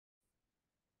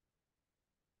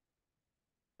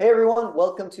Hey everyone,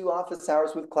 welcome to Office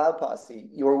Hours with Cloud Posse,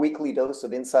 your weekly dose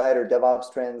of insider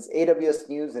DevOps trends, AWS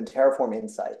news, and Terraform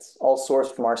insights, all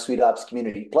sourced from our sweetops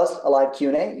community, plus a live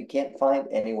Q&A you can't find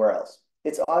anywhere else.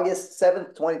 It's August 7th,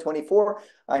 2024.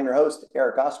 I'm your host,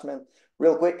 Eric Osterman.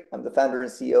 Real quick, I'm the founder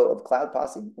and CEO of Cloud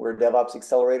Posse. We're a DevOps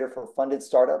accelerator for funded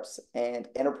startups and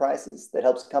enterprises that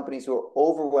helps companies who are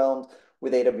overwhelmed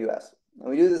with AWS. And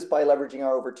we do this by leveraging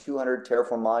our over 200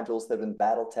 Terraform modules that have been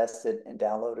battle tested and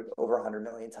downloaded over 100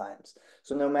 million times.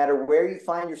 So no matter where you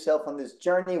find yourself on this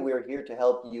journey, we're here to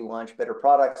help you launch better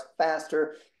products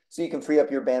faster so you can free up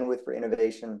your bandwidth for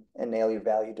innovation and nail your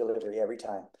value delivery every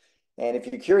time. And if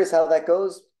you're curious how that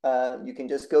goes, you can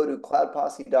just go to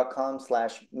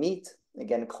cloudposse.com/meet.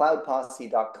 Again,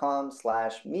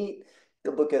 cloudposse.com/meet.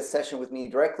 You'll book a session with me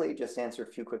directly, just answer a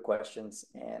few quick questions,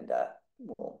 and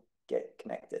we'll get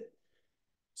connected.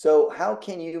 So how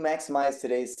can you maximize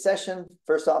today's session?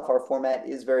 First off, our format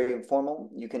is very informal.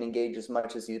 You can engage as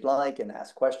much as you'd like and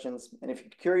ask questions. And if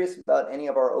you're curious about any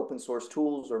of our open source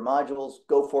tools or modules,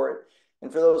 go for it.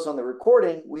 And for those on the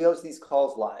recording, we host these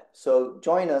calls live. So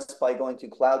join us by going to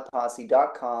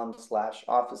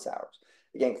cloudposse.com/officehours.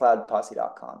 Again,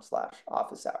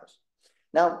 cloudposse.com/officehours.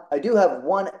 Now, I do have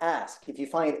one ask. If you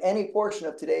find any portion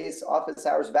of today's office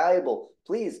hours valuable,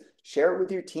 please share it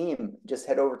with your team. Just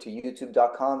head over to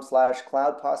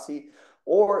youtube.com/cloudposse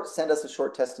or send us a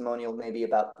short testimonial maybe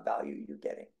about the value you're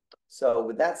getting. So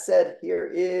with that said, here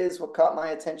is what caught my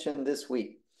attention this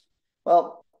week.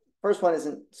 Well, first one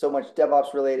isn't so much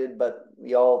DevOps related, but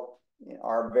we all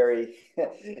are very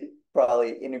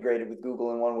probably integrated with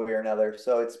Google in one way or another.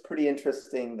 So it's pretty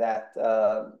interesting that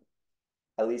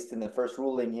at least in the first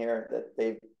ruling here, that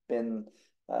they've been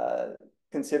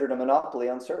considered a monopoly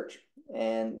on search.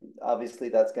 And obviously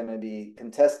that's going to be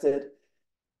contested,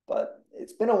 but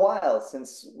it's been a while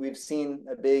since we've seen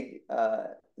a big,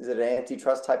 is it an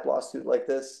antitrust type lawsuit like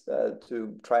this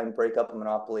to try and break up a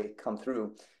monopoly come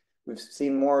through. We've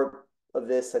seen more of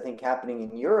this, I think, happening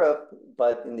in Europe,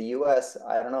 but in the US,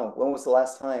 I don't know. When was the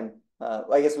last time?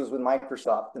 I guess it was with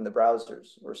Microsoft in the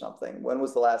browsers or something. When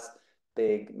was the last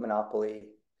big monopoly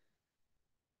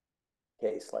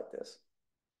case like this?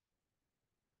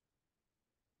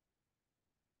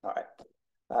 All right.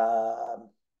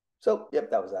 So,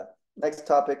 yep, that was that. Next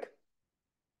topic.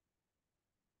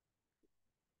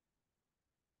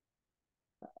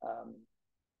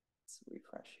 Let's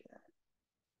refresh here.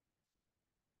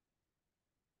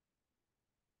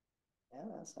 Yeah,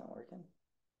 that's not working.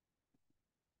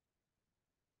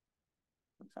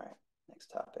 All right,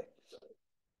 next topic.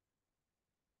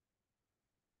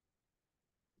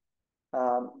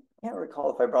 Can't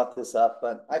recall if I brought this up,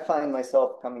 but I find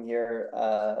myself coming here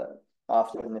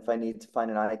often if I need to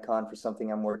find an icon for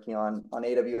something I'm working on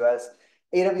AWS.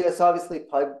 AWS obviously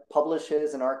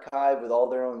publishes an archive with all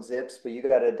their own zips, but you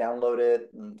got to download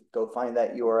it and go find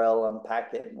that URL,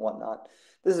 unpack it and whatnot.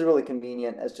 This is really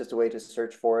convenient as just a way to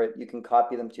search for it. You can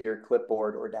copy them to your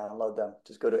clipboard or download them.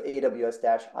 Just go to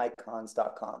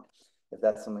aws-icons.com if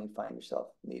that's something you find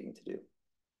yourself needing to do.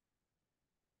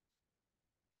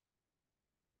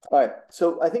 All right,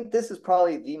 so I think this is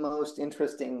probably the most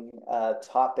interesting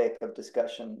topic of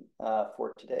discussion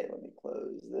for today. Let me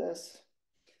close this,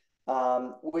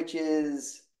 which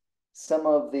is some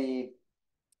of the,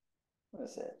 what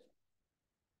is it,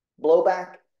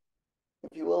 blowback,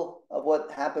 if you will, of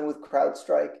what happened with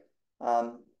CrowdStrike.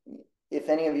 If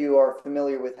any of you are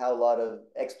familiar with how a lot of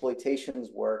exploitations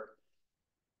work,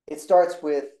 it starts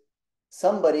with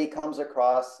somebody comes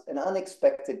across an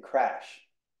unexpected crash.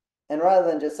 And rather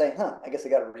than just say, I guess I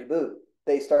got to reboot,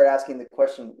 they start asking the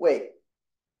question, wait,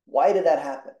 why did that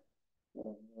happen?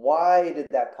 Why did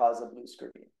that cause a blue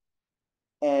screen?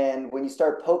 And when you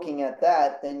start poking at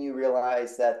that, then you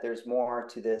realize that there's more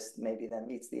to this maybe than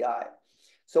meets the eye.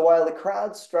 So while the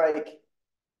CrowdStrike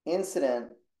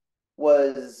incident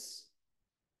was,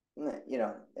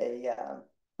 a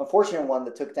unfortunate one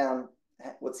that took down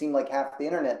what seemed like half the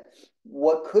internet,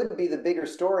 what could be the bigger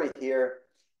story here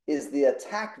is the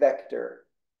attack vector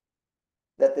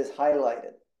that this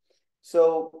highlighted.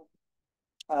 So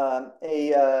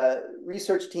a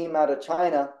research team out of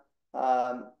China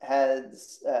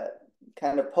has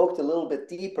kind of poked a little bit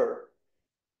deeper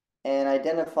and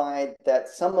identified that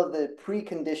some of the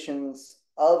preconditions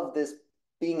of this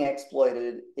being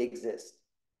exploited exist,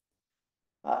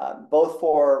 both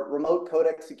for remote code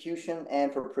execution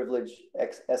and for privilege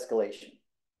escalation.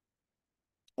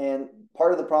 And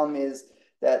part of the problem is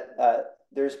that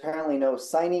there's apparently no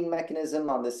signing mechanism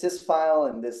on the sys file,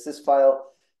 and this sys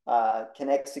file can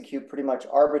execute pretty much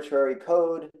arbitrary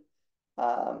code.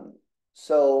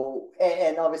 So,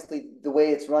 and obviously the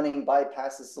way it's running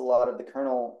bypasses a lot of the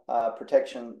kernel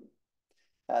protection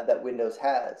that Windows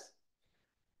has.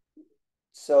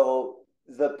 So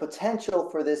the potential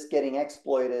for this getting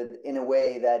exploited in a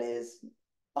way that is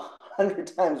 100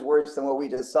 times worse than what we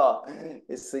just saw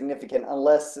is significant,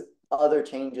 unless other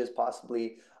changes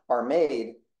possibly are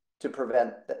made to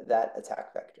prevent that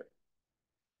attack vector.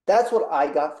 That's what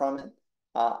I got from it.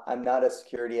 I'm not a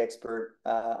security expert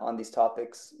on these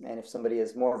topics, and if somebody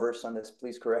is more versed on this,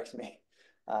 please correct me,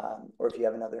 or if you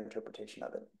have another interpretation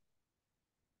of it.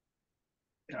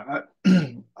 Yeah,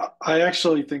 I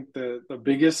actually think the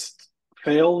biggest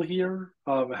fail here,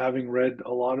 having read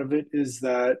a lot of it, is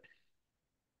that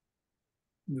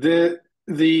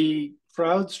the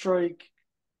CrowdStrike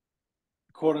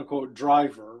quote unquote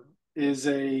driver is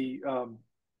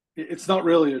it's not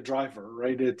really a driver,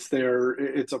 right? It's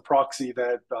a proxy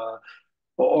that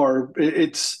or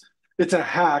it's a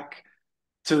hack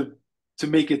to to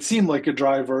make it seem like a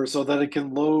driver so that it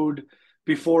can load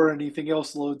before anything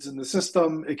else loads in the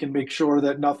system. It can make sure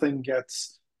that nothing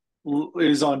gets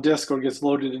is on disk or gets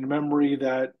loaded in memory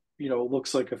that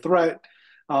looks like a threat,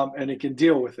 and it can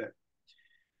deal with it.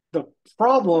 The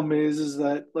problem is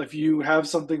that if you have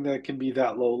something that can be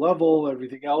that low level,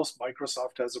 everything else,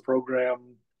 Microsoft has a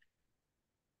program,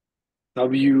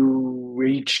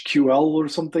 WHQL or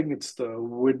something. It's the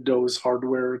Windows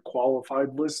Hardware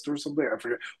Qualified List or something. I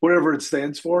forget whatever it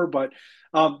stands for, but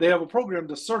they have a program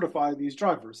to certify these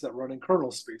drivers that run in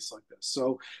kernel space like this.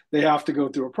 So they have to go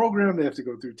through a program, they have to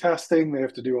go through testing, they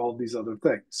have to do all these other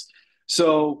things.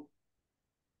 So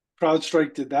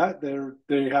CrowdStrike did that.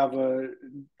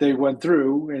 They went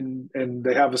through and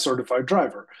they have a certified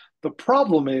driver. The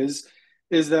problem is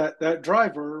that that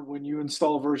driver, when you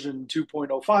install version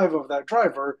 2.05 of that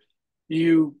driver,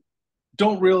 you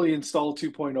don't really install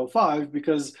 2.05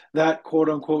 because that quote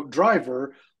unquote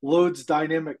driver loads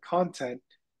dynamic content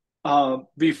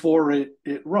before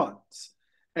it runs.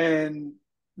 And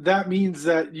that means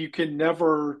that you can,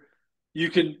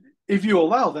 if you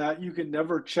allow that, you can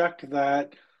never check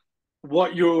that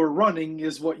what you're running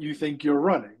is what you think you're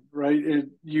running, right?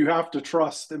 You have to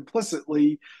trust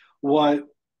implicitly what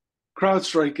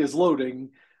CrowdStrike is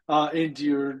loading into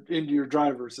your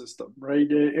driver system, right?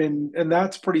 And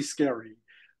that's pretty scary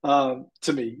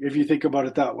to me if you think about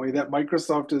it that way. That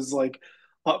Microsoft is like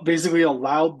basically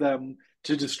allowed them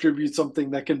to distribute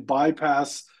something that can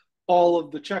bypass all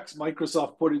of the checks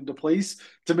Microsoft put into place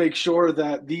to make sure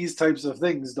that these types of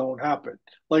things don't happen.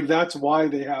 Like that's why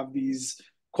they have these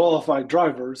qualified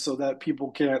drivers so that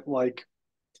people can't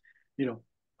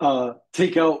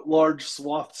take out large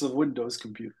swaths of Windows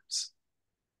computers.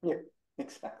 Yeah,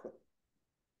 exactly.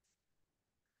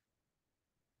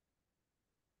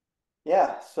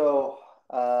 Yeah, so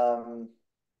I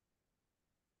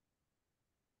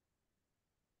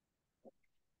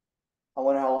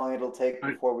wonder how long it'll take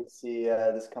Right. before we see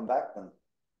this come back then.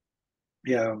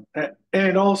 Yeah,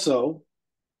 and also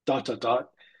dot dot dot.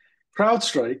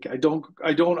 CrowdStrike,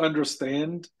 I don't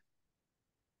understand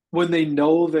when they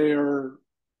know the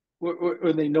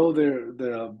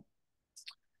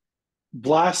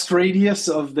blast radius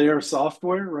of their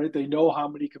software, right? They know how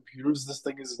many computers this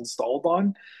thing is installed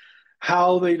on,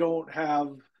 how they don't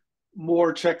have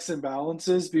more checks and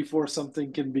balances before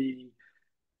something can be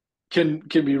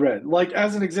read. Like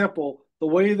as an example, the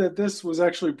way that this was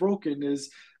actually broken is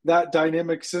that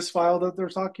dynamic sys file that they're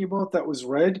talking about that was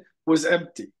read was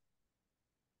empty,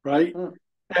 right? Hmm.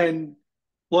 And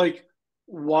like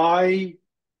why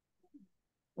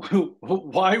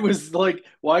why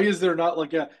is there not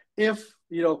like a if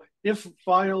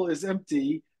file is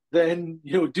empty, then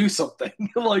do something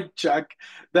like check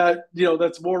that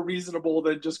that's more reasonable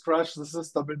than just crash the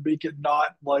system and make it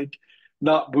not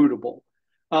bootable.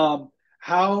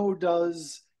 How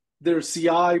does their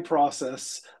CI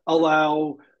process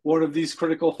allow one of these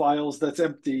critical files that's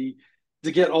empty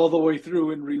to get all the way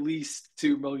through and released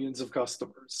to millions of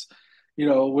customers,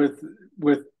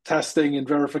 with testing and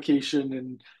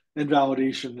verification and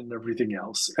validation and everything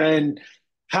else, and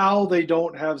how they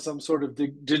don't have some sort of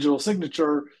digital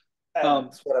signature, um,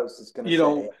 That's what I was just going to you say.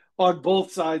 know, on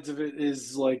both sides of it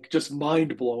is like just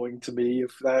mind blowing to me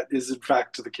if that is in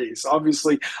fact the case.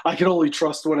 Obviously, I can only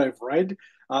trust what I've read.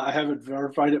 I haven't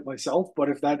verified it myself, but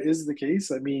if that is the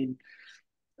case, I mean,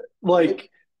 It, like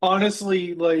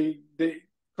honestly, like the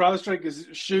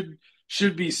CrowdStrike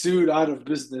should be sued out of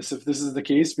business if this is the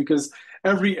case, because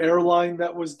every airline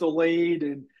that was delayed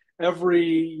and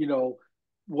every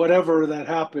whatever that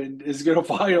happened is going to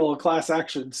file a class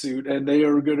action suit, and they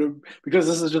are going to, because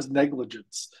this is just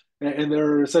negligence, and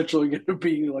they're essentially going to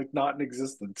be like not in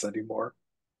existence anymore.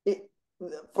 it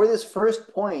for this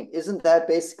first point, isn't that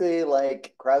basically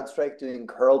like CrowdStrike doing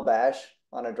curl bash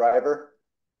on a driver?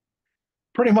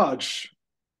 Pretty much.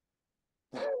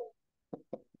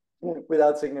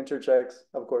 Without signature checks,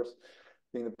 of course,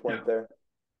 being the Yeah. point there.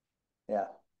 Yeah.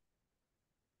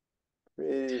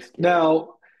 Pretty scary.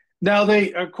 Now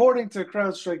they, according to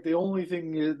CrowdStrike, the only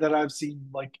thing that I've seen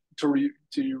like to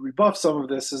rebuff some of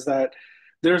this is that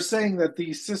they're saying that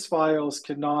these sys files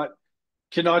cannot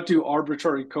do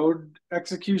arbitrary code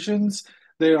executions.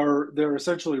 They're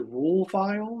essentially rule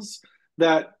files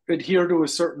that adhere to a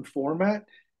certain format,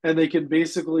 and they can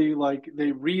basically like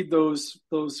they read those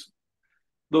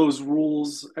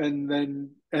rules and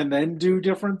then do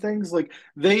different things. Like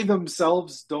they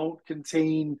themselves don't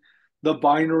contain the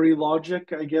binary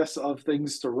logic, I guess, of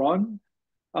things to run.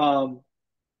 Um,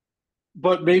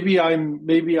 but maybe I'm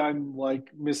like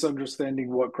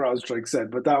misunderstanding what CrowdStrike said,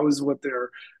 but that was what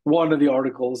their one of the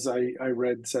articles I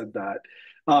read said that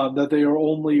they are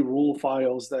only rule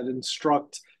files that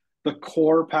instruct the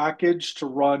core package to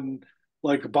run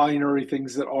like binary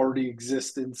things that already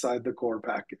exist inside the core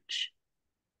package.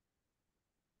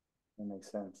 That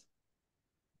makes sense.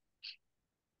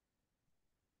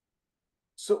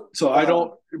 So, So I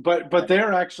don't, but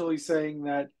they're actually saying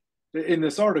that in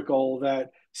this article that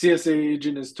CSA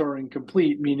agent is Turing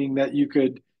complete, meaning that you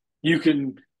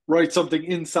can write something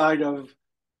inside of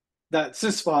that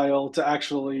sys file to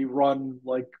actually run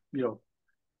like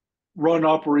run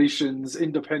operations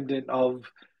independent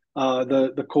of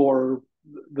the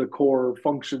core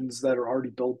functions that are already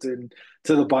built in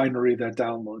to the binary that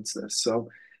downloads this. So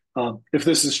if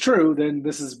this is true, then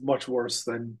this is much worse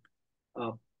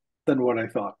uh, than what I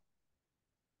thought.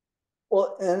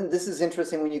 well, and this is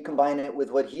interesting when you combine it with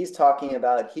what he's talking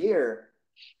about here,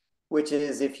 which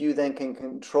is if you then can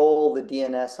control the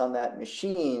DNS on that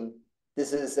machine,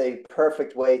 this is a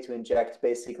perfect way to inject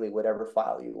basically whatever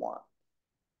file you want.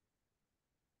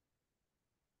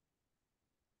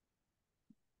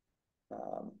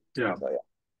 Yeah. So yeah,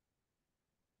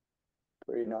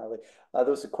 pretty gnarly. There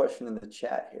was a question in the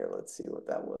chat here. Let's see what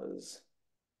that was.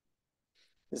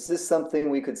 Is this something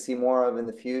we could see more of in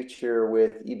the future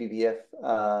with eBPF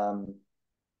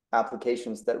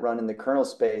applications that run in the kernel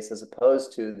space as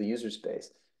opposed to the user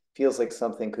space? Feels like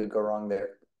something could go wrong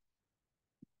there.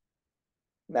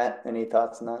 Matt, any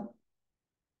thoughts on that?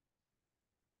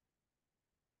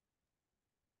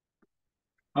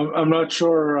 I'm not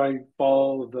sure I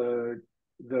follow the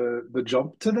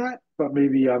jump to that, but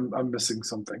maybe I'm missing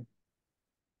something.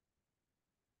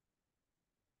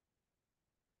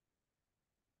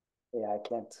 Yeah, I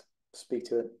can't speak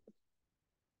to it.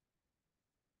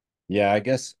 Yeah, I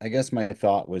guess my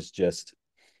thought was just,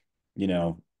 you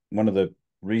know, one of the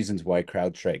reasons why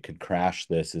CrowdStrike could crash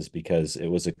this is because it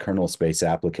was a kernel space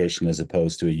application as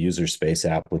opposed to a user space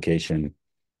application.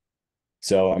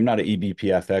 So I'm not an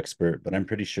eBPF expert, but I'm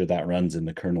pretty sure that runs in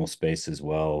the kernel space as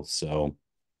well. So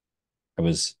I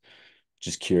was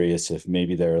just curious if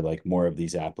maybe there are like more of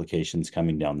these applications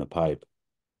coming down the pipe.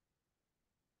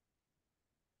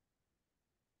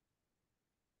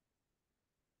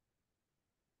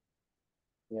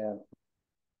 Yeah.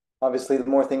 Obviously, the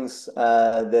more things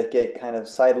that get kind of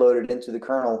sideloaded into the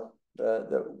kernel,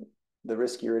 the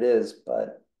riskier it is,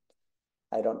 but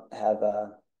I don't have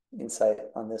insight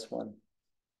on this one.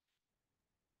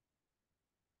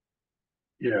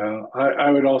 Yeah, I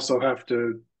would also have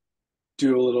to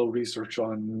do a little research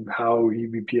on how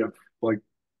eBPF like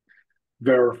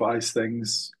verifies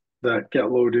things that get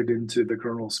loaded into the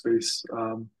kernel space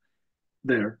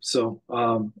there. So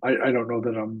I don't know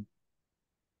that I'm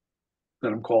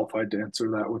qualified to answer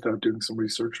that without doing some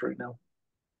research right now.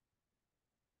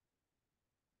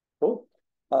 Cool.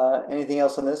 Anything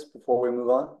else on this before we move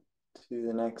on to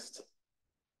the next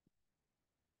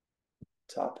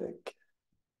topic?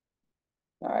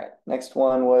 All right, next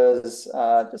one was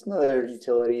just another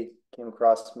utility came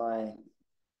across my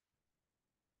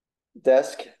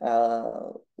desk,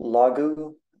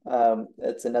 Lagu.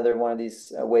 It's another one of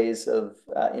these ways of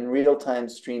in real time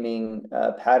streaming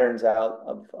patterns out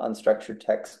of unstructured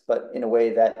text, but in a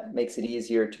way that makes it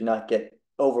easier to not get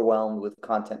overwhelmed with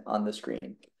content on the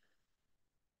screen.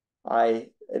 I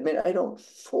admit I don't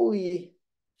fully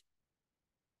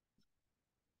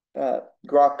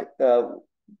grok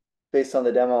based on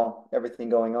the demo, everything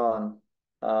going on.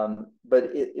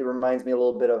 But it reminds me a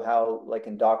little bit of how, like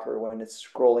in Docker, when it's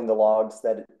scrolling the logs,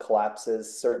 that it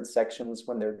collapses certain sections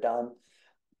when they're done.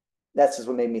 That's just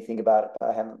what made me think about it, but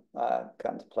I haven't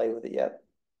gotten to play with it yet.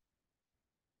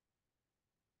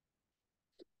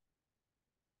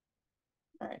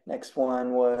 All right, next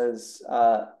one was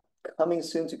coming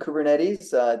soon to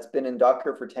Kubernetes. It's been in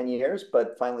Docker for 10 years,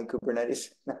 but finally Kubernetes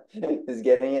is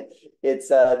getting it. It's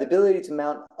the ability to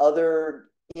mount other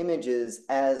images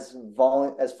as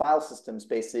file systems,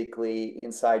 basically,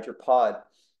 inside your pod.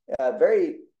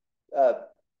 Very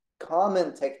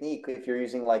common technique if you're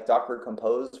using like Docker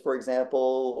Compose, for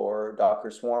example, or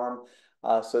Docker Swarm.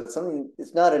 So it's something,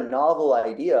 it's not a novel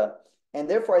idea. And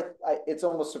therefore, it's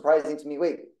almost surprising to me.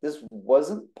 Wait, this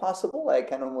wasn't possible? I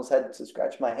kind of almost had to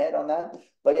scratch my head on that.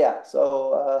 But yeah,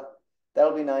 so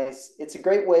that'll be nice. It's a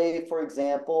great way, for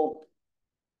example,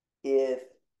 if,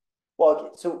 well, okay,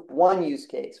 so one use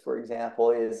case, for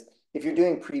example, is if you're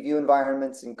doing preview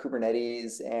environments in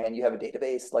Kubernetes and you have a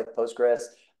database like Postgres,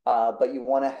 but you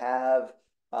want to have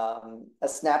a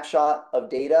snapshot of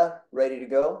data ready to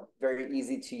go, very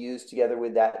easy to use together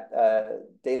with that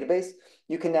database.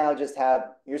 You can now just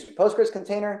have, here's your Postgres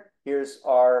container, here's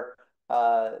our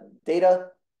data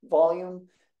volume,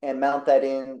 and mount that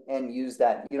in and use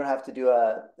that. You don't have to do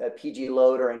a PG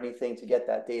load or anything to get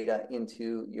that data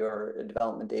into your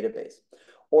development database.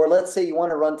 Or let's say you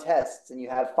want to run tests and you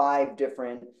have 5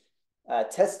 different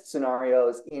test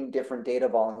scenarios in different data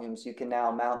volumes. You can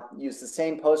now use the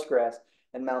same Postgres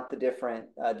and mount the different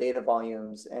data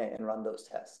volumes and run those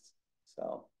tests.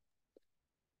 So,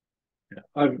 yeah,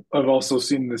 I've also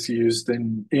seen this used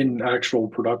in actual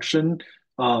production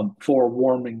for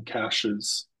warming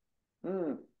caches.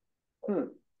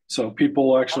 So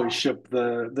people actually ship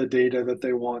the data that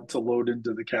they want to load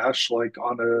into the cache, like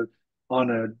on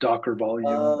a Docker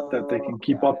volume that they can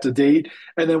keep up to date.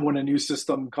 And then when a new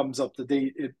system comes up to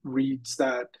date, it reads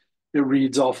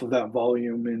off of that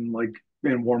volume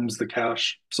and warms the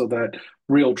cache so that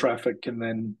real traffic can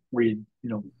then read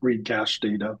cache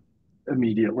data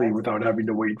immediately without having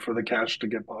to wait for the cache to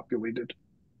get populated.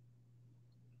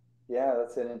 Yeah,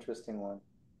 that's an interesting one.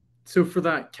 So for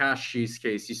that cache use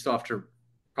case, you still have to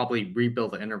probably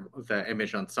rebuild the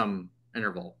image on some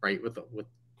interval, right? With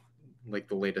like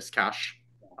the latest cache.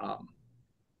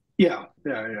 Yeah.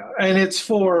 And it's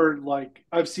for like,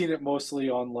 I've seen it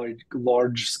mostly on like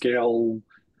large scale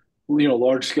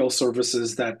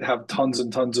services that have tons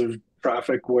and tons of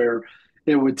traffic where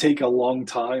it would take a long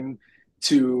time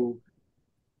to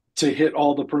hit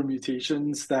all the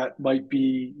permutations that might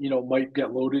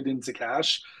get loaded into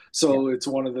cache. So it's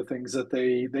one of the things that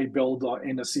they build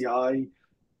in a CI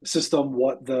system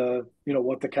what the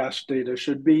cache data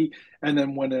should be, and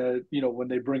then when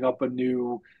they bring up a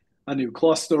new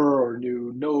cluster or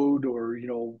new node or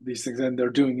these things, and they're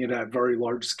doing it at very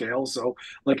large scale. So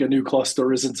like a new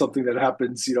cluster isn't something that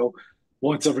happens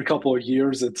once every couple of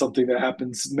years. It's something that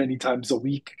happens many times a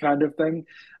week, kind of thing.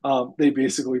 They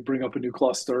basically bring up a new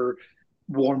cluster,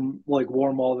 warm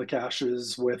all the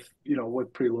caches with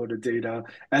preloaded data,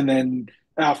 and then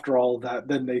after all that,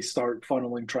 then they start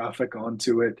funneling traffic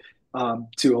onto it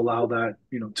to allow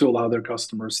their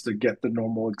customers to get the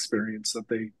normal experience that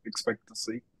they expect to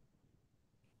see.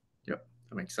 Yep,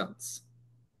 that makes sense.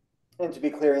 And to be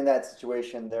clear, in that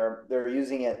situation, they're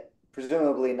using it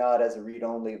presumably not as a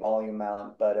read-only volume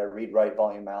mount, but a read-write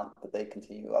volume mount that they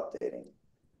continue updating.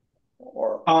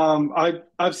 Or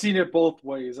I've seen it both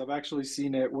ways. I've actually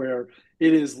seen it where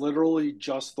it is literally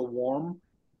just the warmer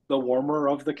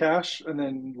of the cache, and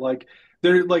then like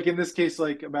in this case,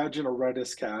 like imagine a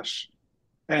Redis cache,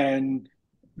 and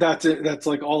that's it. That's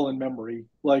like all in memory,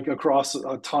 like across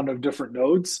a ton of different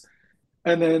nodes.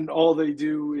 And then all they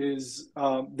do is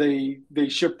they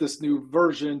ship this new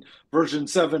version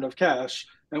 7 of cache,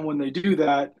 and when they do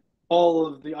that, all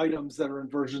of the items that are in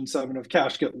version 7 of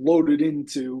cache get loaded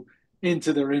into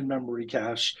their in-memory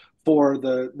cache for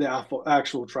the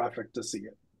actual traffic to see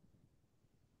it.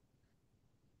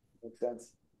 Makes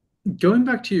sense. Going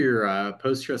back to your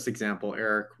Postgres example,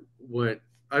 Eric, what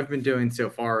I've been doing so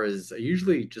far is I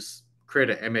usually just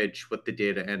create an image with the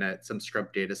data in it, some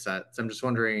scrub data sets. I'm just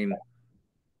wondering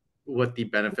what the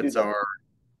benefits are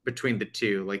between the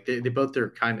two. Like they both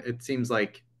are kind of, it seems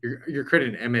like you're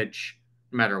creating an image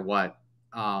no matter what.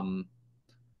 And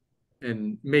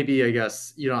maybe, I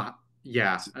guess,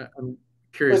 I'm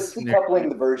curious. It's decoupling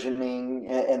the versioning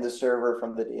and the server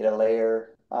from the data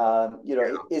layer.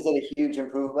 Is it a huge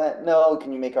improvement? No.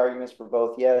 Can you make arguments for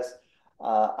both? Yes.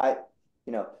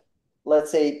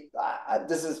 Let's say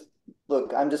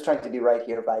look, I'm just trying to be right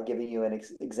here by giving you an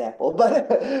example, but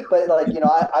like,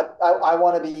 I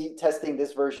want to be testing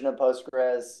this version of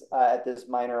Postgres at this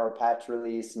minor or patch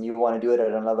release, and you want to do it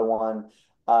at another one.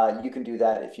 You can do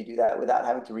that if you do that without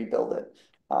having to rebuild it.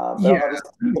 But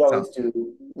obviously, you could always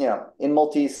do, in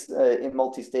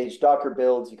multi-stage Docker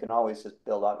builds, you can always just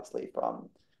build obviously from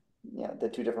the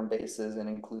 2 different bases and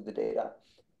include the data.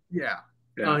 Yeah.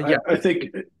 I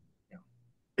think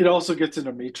it also gets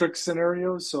into matrix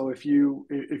scenarios. So if you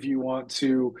want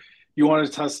to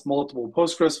test multiple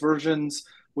Postgres versions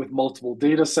with multiple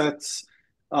data sets,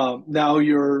 now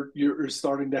you're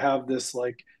starting to have this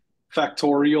like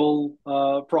factorial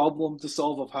problem to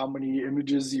solve of how many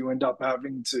images you end up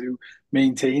having to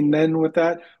maintain then with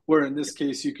that. Where in this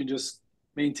case you can just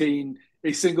maintain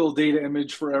a single data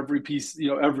image for every piece,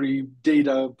 every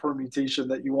data permutation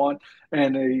that you want,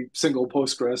 and a single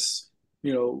Postgres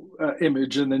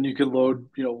image, and then you can load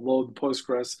the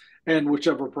Postgres and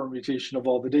whichever permutation of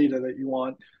all the data that you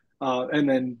want, and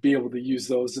then be able to use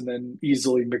those and then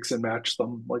easily mix and match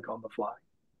them like on the fly.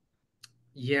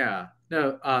 Yeah,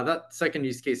 no, that second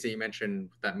use case that you mentioned,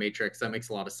 that matrix, that makes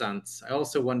a lot of sense. I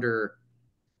also wonder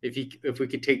if we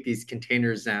could take these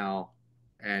containers now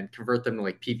and convert them to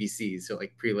like PVCs, so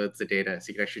like preloads the data, so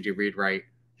you can actually do read write.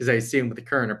 Because I assume with the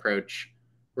current approach,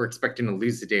 we're expecting to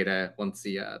lose the data once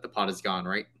the pod is gone,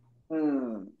 right?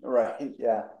 Right.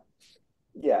 Yeah.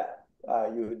 Yeah.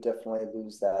 You would definitely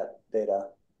lose that data.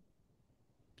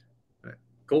 Right.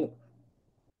 Cool.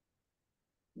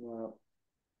 Yeah.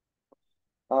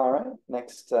 All right.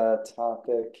 Next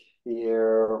topic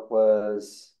here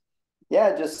was,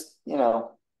 yeah, just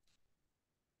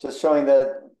showing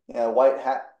that white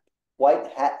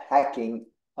hat hacking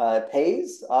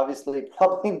pays. Obviously,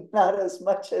 probably not as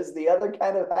much as the other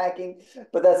kind of hacking,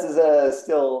 but this is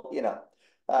still,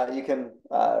 you can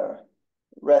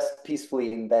rest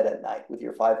peacefully in bed at night with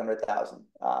your 500,000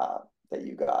 that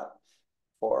you got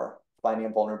for finding a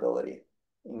vulnerability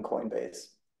in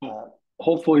Coinbase.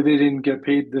 Hopefully they didn't get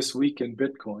paid this week in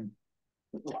Bitcoin.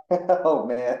 Oh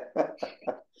man.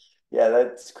 Yeah,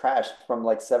 that's crashed from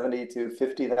like 70 to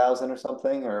 50,000 or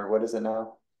something, or what is it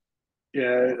now?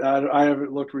 Yeah, I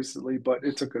haven't looked recently, but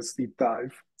it took a steep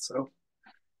dive. So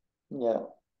Yeah.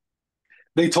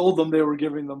 they told them they were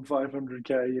giving them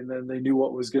 500K, and then they knew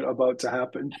what was about to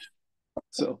happen.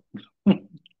 So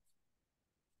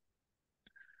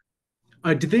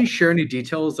did they share any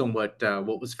details on what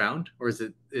was found, or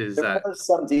There was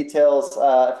some details.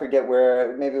 I forget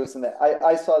where. Maybe it was in the.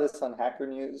 I saw this on Hacker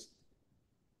News.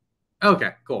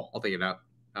 Okay, cool. I'll take it out.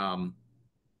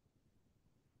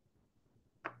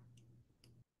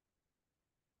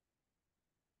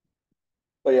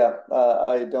 But yeah,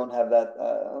 I don't have that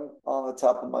on the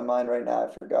top of my mind right now.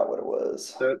 I forgot what it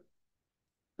was.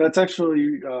 that's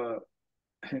actually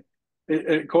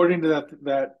according to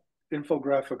that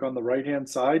infographic on the right hand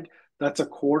side, that's a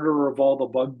quarter of all the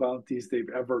bug bounties they've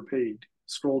ever paid.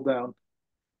 Scroll down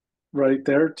right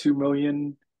there, 2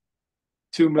 million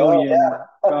Oh yeah.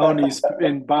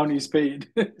 bounties paid.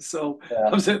 So Yeah.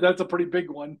 I'm saying that's a pretty big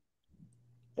one.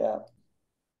 Yeah.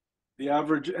 The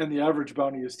average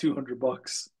bounty is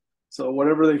 $200. So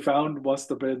whatever they found must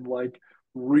have been like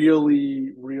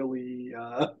really, really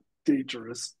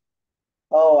dangerous.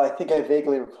 Oh, I think I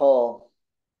vaguely recall.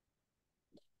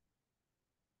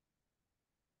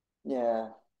 Yeah.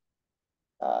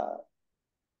 Uh,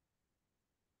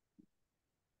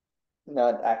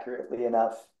 Not accurately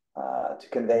enough to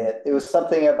convey it. It was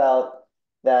something about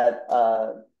that.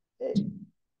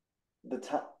 The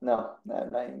time. No,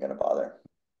 I'm not even gonna bother.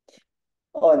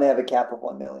 Oh, and they have a cap of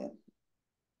 1 million.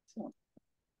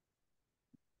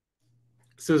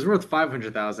 So it was worth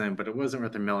 500,000, but it wasn't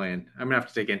worth a million. I'm gonna have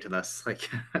to dig into this. Like,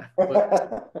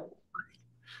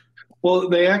 Well,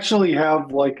 they actually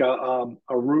have like a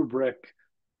rubric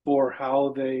for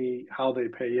how they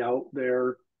pay out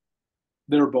their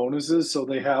bonuses. So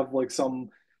they have like some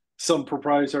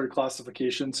proprietary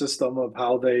classification system of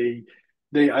how they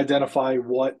identify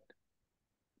what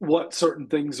certain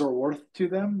things are worth to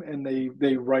them, and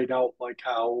they write out like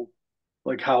how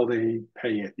they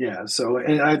pay it. Yeah. So,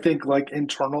 and I think like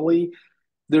internally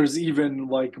there's even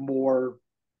like more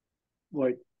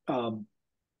like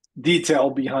detail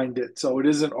behind it. So it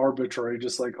isn't arbitrary,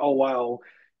 just like, oh wow,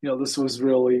 this was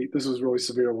really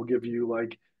severe. We'll give you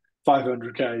like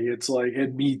 500K. It's like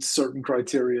it meets certain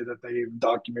criteria that they've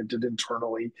documented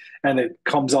internally, and it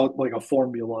comes out like a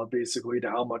formula basically to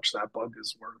how much that bug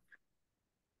is worth.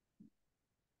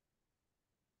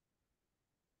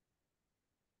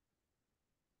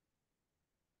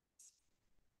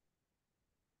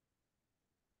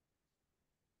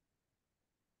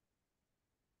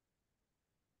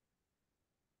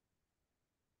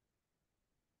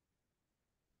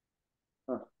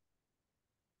 Huh.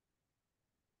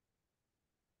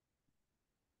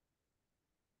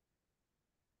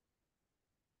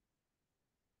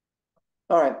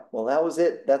 All right. Well, that was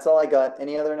it. That's all I got.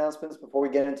 Any other announcements before we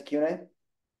get into Q&A?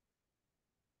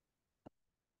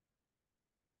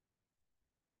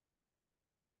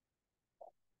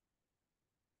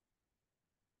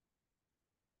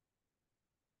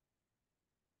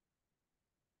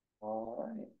 All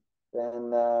right,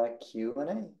 then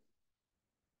Q&A.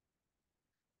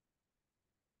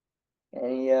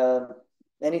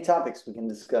 Any topics we can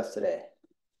discuss today?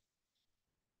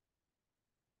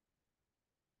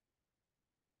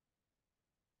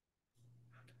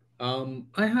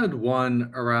 I had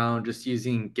one around just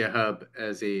using GitHub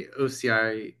as a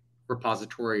OCI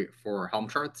repository for Helm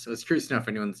Charts. I was curious to know if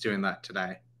anyone's doing that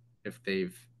today, if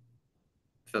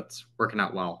that's working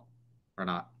out well or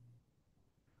not.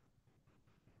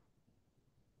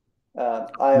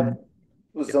 I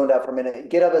was zoned out for a minute.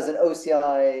 GitHub as an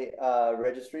OCI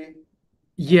registry?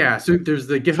 Yeah, so there's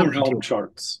the GitHub For Helm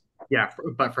Charts. Yeah,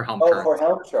 but for Helm Oh, Charts. for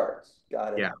Helm Charts.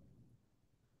 Got it. Yeah.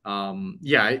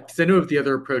 Yeah, because I know of the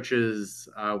other approaches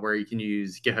where you can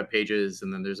use GitHub Pages,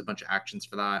 and then there's a bunch of actions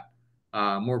for that.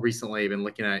 More recently, I've been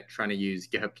looking at trying to use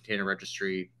GitHub Container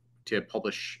Registry to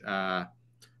publish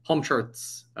Helm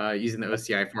charts using the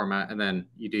OCI format, and then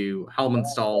you do Helm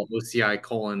install OCI ://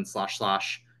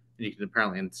 and you can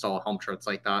apparently install Helm charts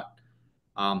like that.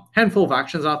 Handful of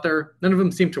actions out there. None of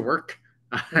them seem to work,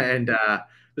 and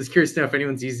was curious to know if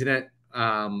anyone's using it.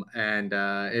 And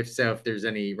if so, if there's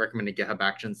any recommended GitHub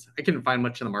actions. I couldn't find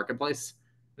much in the marketplace.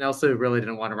 And I also really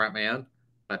didn't want to write my own,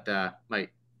 but might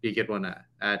be a good one to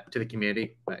add to the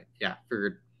community. But yeah,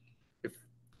 figured if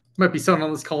might be someone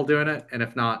on this call doing it, and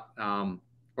if not,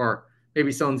 or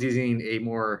maybe someone's using a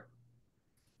more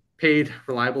paid,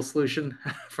 reliable solution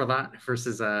for that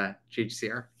versus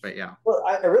GHCR. But yeah. Well,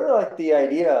 I really like the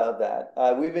idea of that.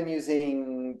 We've been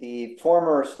using the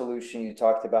former solution you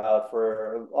talked about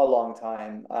for a long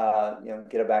time,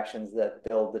 GitHub Actions that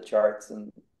build the charts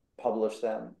and publish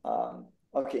them.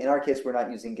 Okay, in our case, we're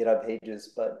not using GitHub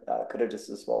Pages, but could have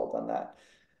just as well done that.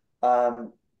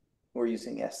 We're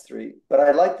using S3, but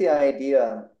I like the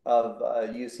idea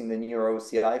of using the newer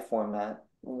OCI format.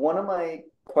 One of my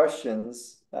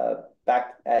questions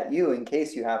back at you, in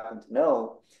case you happen to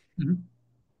know,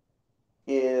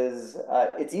 is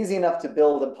it's easy enough to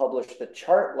build and publish the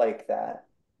chart like that.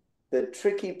 The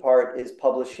tricky part is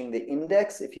publishing the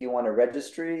index if you want a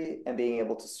registry and being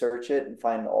able to search it and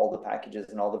find all the packages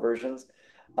and all the versions.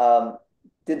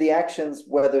 Did the actions,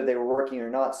 whether they were working or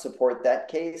not, support that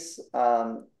case?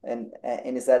 And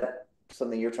is that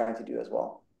something you're trying to do as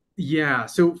well? Yeah,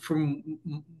 so from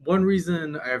one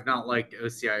reason I have not liked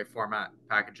OCI format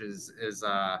packages is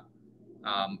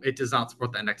it does not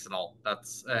support the index at all.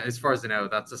 That's as far as I know,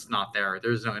 that's just not there.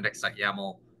 There's no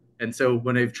index.yaml. And so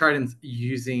when I've tried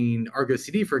using Argo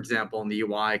CD, for example, in the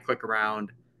UI, click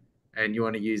around, and you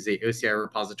want to use a OCI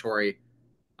repository,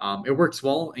 it works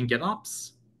well in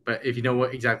GitOps. But if you know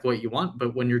exactly what you want,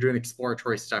 but when you're doing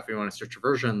exploratory stuff, you want to search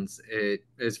versions, it,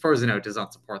 as far as I know, it does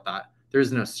not support that.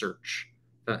 There's no search,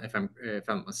 if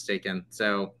I'm mistaken.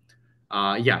 So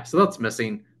yeah, so that's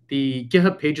missing. The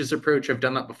GitHub Pages approach, I've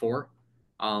done that before.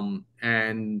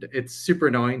 And it's super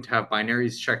annoying to have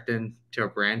binaries checked in to a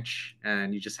branch,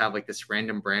 and you just have like this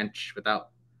random branch without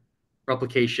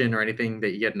replication or anything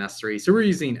that you get in S3. So we're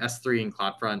using S3 in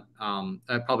CloudFront,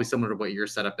 probably similar to what your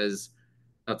setup is.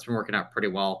 That's been working out pretty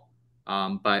well.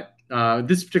 But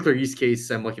this particular use case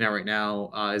I'm looking at right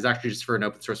now is actually just for an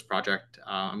open source project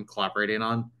I'm collaborating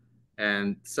on.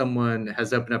 And someone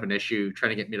has opened up an issue trying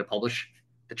to get me to publish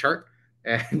the chart,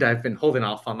 and I've been holding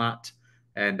off on that.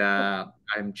 And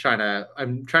I'm trying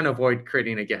to avoid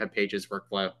creating a GitHub Pages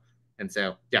workflow. And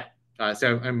so yeah,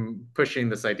 so I'm pushing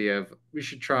this idea of we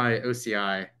should try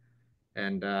OCI,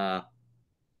 and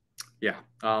yeah,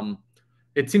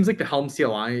 it seems like the Helm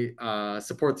CLI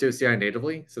supports OCI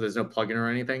natively, so there's no plugin or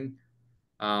anything.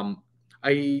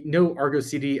 I know Argo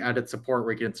CD added support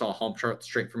where you can install Helm charts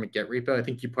straight from a Git repo. I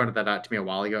think you pointed that out to me a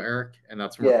while ago, Eric, and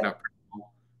that's working out pretty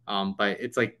well. But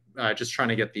it's like just trying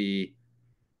to get the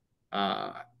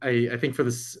I think for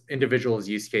this individual's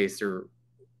use case,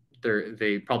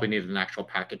 they probably needed an actual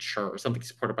package chart or something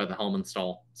supported by the Helm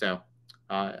install. So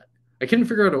I couldn't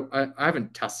figure out. I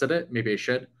haven't tested it. Maybe I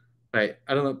should, but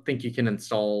I don't think you can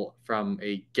install from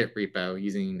a Git repo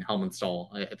using Helm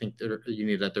install. I think you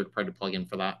need a third-party plugin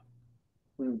for that.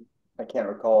 I can't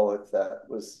recall if that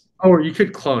was. Or you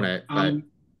could clone it, but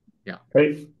yeah.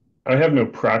 I have no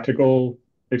practical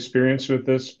experience with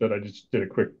this, but I just did a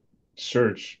quick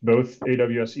search. Both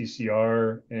AWS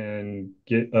ECR and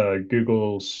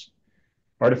Google's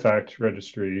Artifact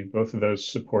Registry, both of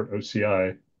those support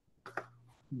OCI.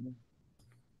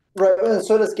 Right,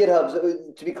 so does GitHub.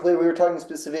 So, to be clear, we were talking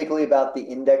specifically about the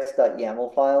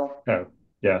index.yaml file. Oh,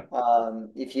 yeah.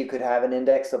 If you could have an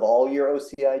index of all your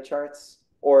OCI charts,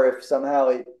 or if somehow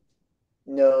it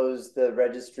knows the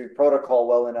registry protocol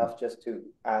well enough just to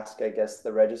ask, I guess,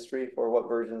 the registry for what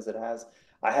versions it has.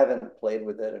 I haven't played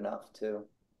with it enough to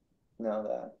know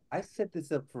that. I set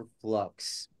this up for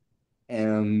Flux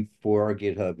for our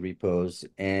GitHub repos,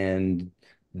 and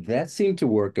that seemed to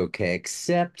work okay,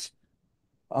 except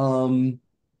when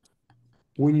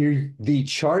the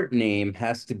chart name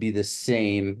has to be the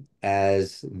same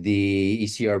as the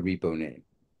ECR repo name.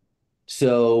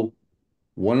 So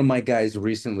one of my guys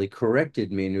recently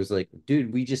corrected me and was like,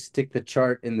 dude, we just stick the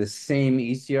chart in the same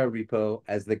ECR repo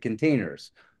as the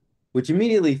containers, which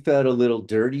immediately felt a little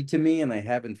dirty to me, and I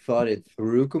haven't thought it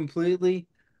through completely.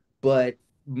 But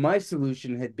my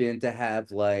solution had been to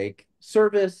have like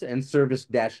service and service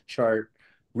dash chart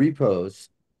repos.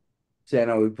 So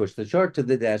now we push the chart to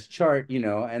the dash chart,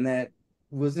 and that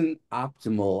wasn't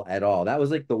optimal at all. That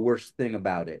was like the worst thing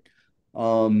about it.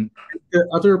 The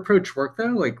other approach work though?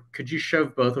 Like, could you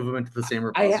shove both of them into the same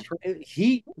repository?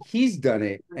 He's done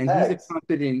it, and he's a Tags.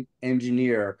 competent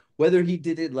engineer. Whether he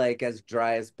did it like as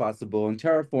dry as possible in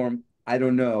Terraform, I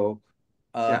don't know.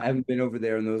 I haven't been over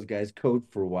there and those guys code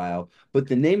for a while, but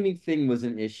the naming thing was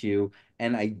an issue,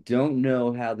 and I don't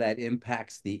know how that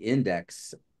impacts the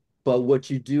index. But what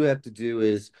you do have to do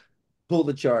is pull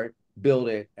the chart, build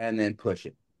it, and then push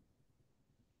it.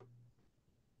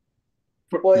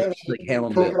 Well, I mean, Like Helm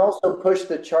you build. can also push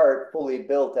the chart fully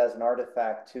built as an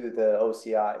artifact to the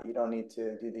OCI. You don't need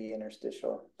to do the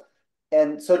interstitial.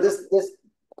 And so this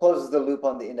closes the loop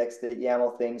on the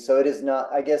index.yaml thing. So it is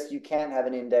not, I guess you can't have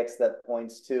an index that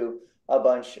points to a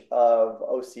bunch of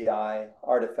OCI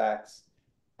artifacts.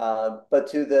 But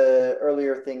to the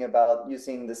earlier thing about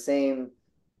using the same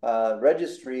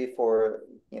registry for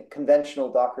conventional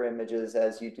Docker images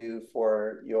as you do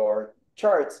for your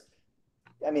charts,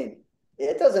 I mean,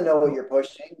 it doesn't know what you're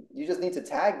pushing. You just need to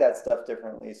tag that stuff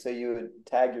differently. So you would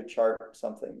tag your chart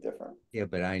something different. Yeah,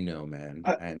 but I know, man,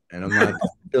 and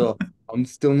I'm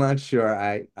still not sure.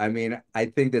 I mean, I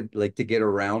think that like to get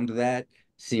around that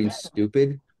seems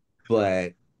stupid,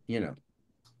 but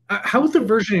How would the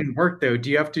versioning work though? Do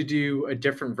you have to do a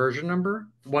different version number,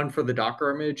 one for the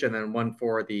Docker image and then one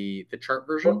for the chart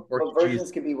version, or Well, could you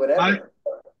versions could be whatever.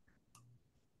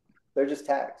 They're just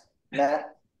tags.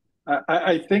 Matt?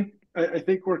 I think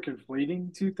we're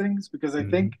conflating two things, because I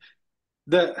think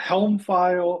the Helm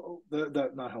file,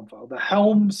 the not Helm file, the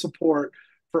Helm support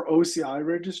for OCI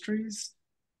registries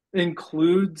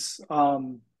includes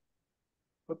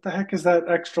what the heck is that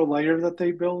extra layer that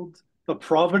they build? The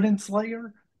provenance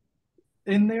layer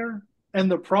in there.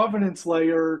 And the provenance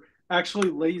layer actually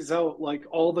lays out like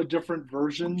all the different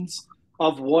versions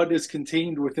of what is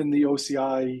contained within the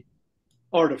OCI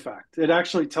artifact. It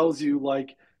actually tells you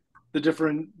like the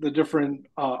different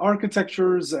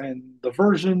architectures and the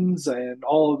versions and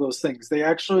all of those things. They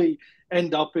actually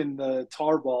end up in the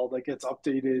tarball that gets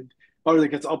updated or that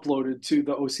gets uploaded to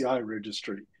the OCI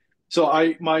registry. So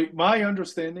my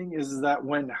understanding is that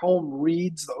when Helm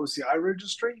reads the OCI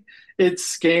registry, it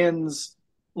scans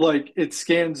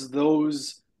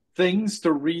those things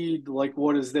to read like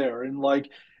what is there, and the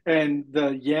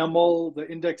YAML, the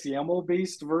index YAML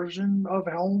based version of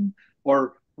Helm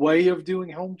or way of doing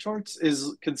Helm charts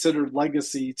is considered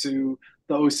legacy to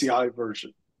the OCI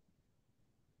version.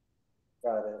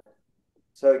 Got it.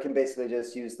 So it can basically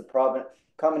just use the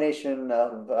combination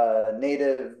of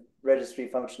native registry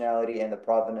functionality and the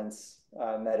provenance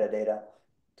metadata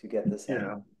to get the same.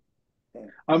 Yeah. thing.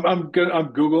 I'm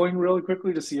Googling really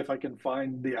quickly to see if I can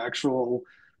find the actual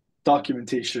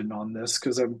documentation on this,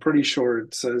 because I'm pretty sure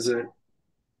it says it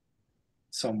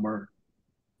somewhere.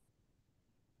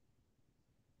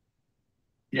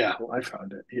 Yeah, I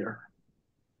found it here.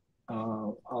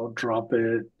 I'll drop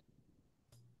it.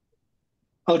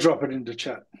 I'll drop it into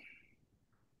chat.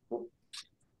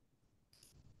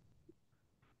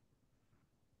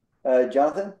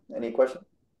 Jonathan, any question?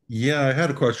 Yeah, I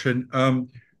had a question.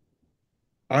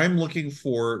 I'm looking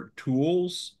for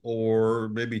tools or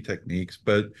maybe techniques,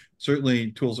 but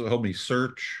certainly tools that help me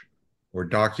search or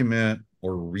document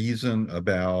or reason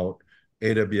about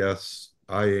AWS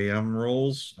IAM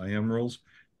roles,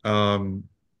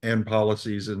 and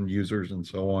policies and users and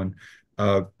so on.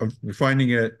 I'm finding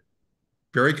it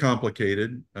very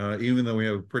complicated, even though we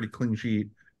have a pretty clean sheet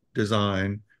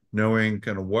design, knowing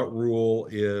kind of what rule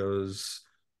is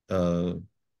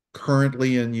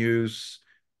currently in use,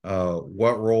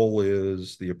 what role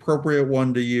is the appropriate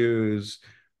one to use,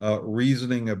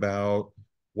 reasoning about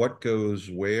what goes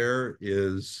where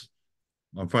is,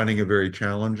 I'm finding it very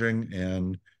challenging,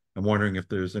 and I'm wondering if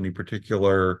there's any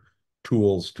particular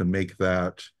tools to make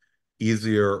that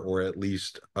easier or at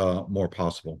least more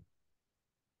possible.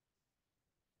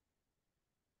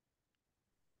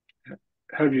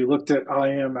 Have you looked at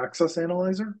IAM Access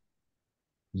Analyzer?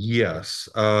 Yes,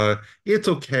 it's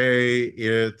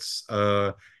okay.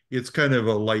 it's kind of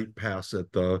a light pass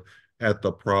at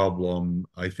the problem.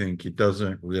 I think it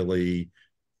doesn't really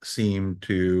seem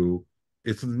to,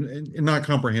 it's not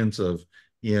comprehensive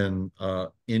in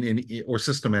any or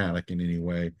systematic in any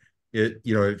way.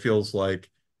 It feels like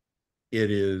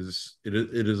it is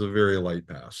a very light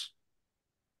pass.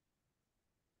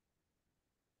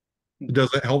 It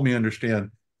doesn't help me understand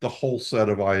the whole set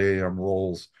of IAM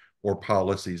roles or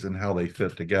policies and how they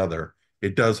fit together.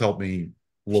 It does help me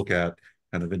look at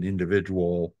kind of an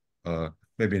individual,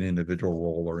 maybe an individual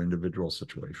role or individual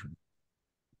situation.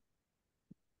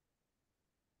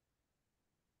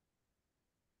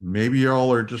 Maybe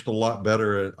y'all are just a lot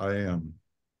better at IAM.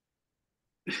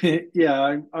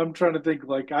 Yeah, I'm trying to think.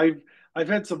 Like I've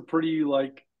had some pretty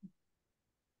like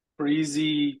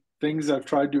crazy things I've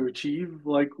tried to achieve,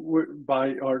 like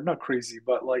by or not crazy,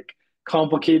 but like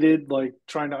complicated, like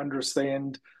trying to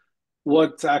understand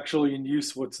what's actually in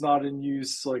use, what's not in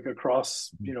use, like across,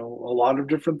 a lot of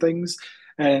different things.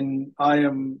 And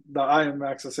the IAM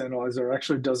access analyzer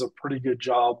actually does a pretty good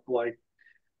job. Like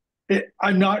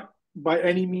I'm not by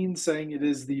any means saying it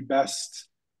is the best,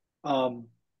 um,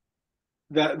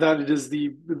 that it is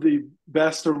the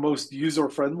best or most user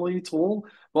friendly tool,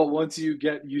 but once you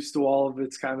get used to all of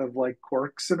its kind of like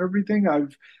quirks and everything,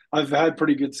 I've had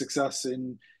pretty good success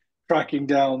in tracking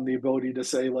down the ability to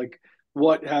say like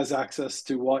what has access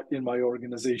to what in my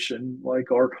organization,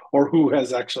 like or who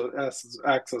has actually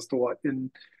access to what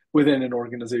in within an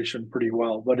organization pretty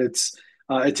well. But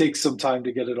it takes some time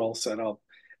to get it all set up,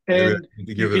 Maybe I and need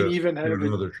to you can even give have it it.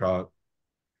 another shot.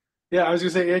 Yeah, I was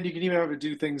gonna say, and you can even have it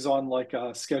do things on like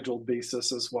a scheduled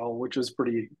basis as well, which is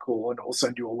pretty cool, and it'll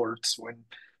send you alerts when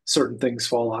certain things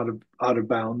fall out of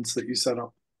bounds that you set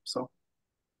up. So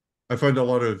I find a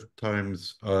lot of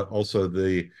times also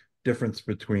the difference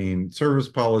between service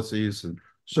policies and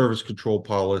service control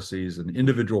policies and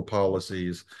individual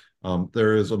policies.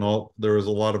 There is a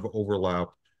lot of overlap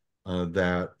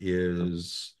that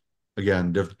is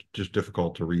again just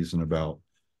difficult to reason about.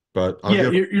 But yeah,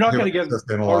 you're not give going to get an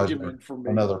Access Analyzer argument from me.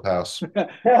 another pass.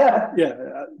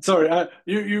 Yeah, sorry,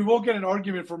 you won't get an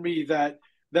argument from me that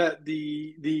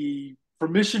the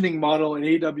permissioning model in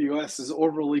AWS is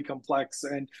overly complex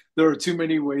and there are too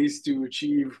many ways to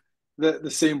achieve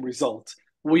the same result.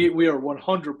 We are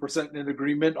 100% in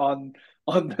agreement on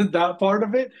that part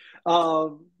of it.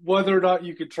 Whether or not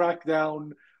you could track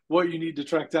down what you need to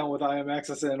track down with IAM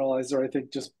Access Analyzer, I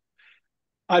think just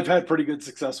I've had pretty good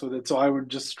success with it, so I would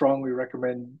just strongly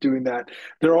recommend doing that.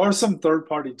 There are some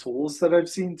third-party tools that I've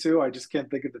seen too. I just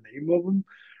can't think of the name of them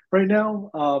right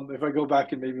now. If I go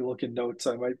back and maybe look in notes,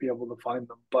 I might be able to find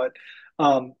them. But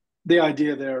the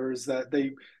idea there is that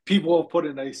people have put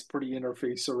a nice, pretty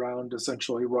interface around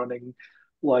essentially running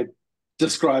like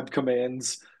described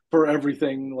commands for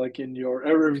everything, like in your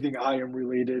everything IAM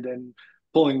related, and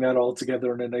pulling that all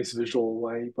together in a nice visual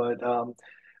way. But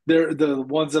they're the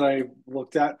ones that I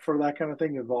looked at for that kind of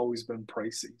thing have always been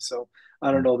pricey. So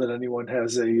I don't know that anyone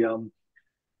has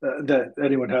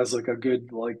like a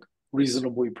good like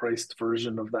reasonably priced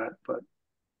version of that, but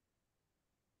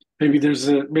maybe there's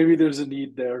a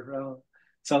need there.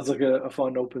 Sounds like a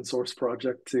fun open source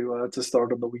project to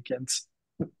start on the weekends.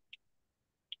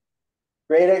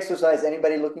 Great exercise.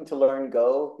 Anybody looking to learn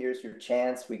Go? Here's your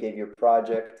chance. We gave you a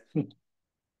project.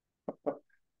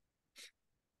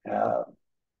 Yeah.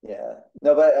 Yeah.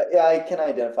 No, but yeah, I can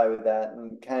identify with that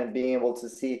and kind of being able to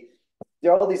see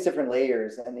there are all these different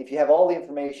layers. And if you have all the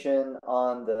information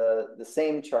on the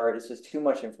same chart, it's just too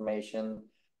much information.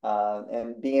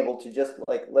 And being able to just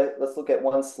like let's look at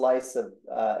one slice of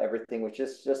everything, which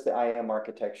is just the IAM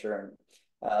architecture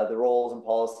and the roles and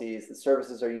policies the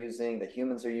services are using, the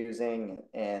humans are using,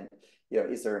 and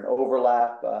is there an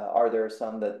overlap? Are there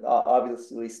some that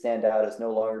obviously stand out as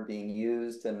no longer being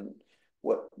used, and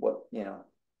what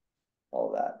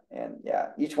all of that. And yeah,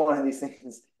 each one of these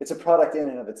things, it's a product in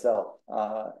and of itself,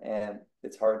 and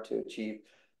it's hard to achieve.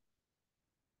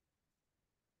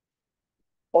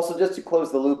 Also, just to close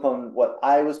the loop on what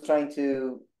I was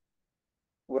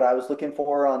looking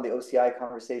for on the OCI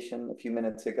conversation a few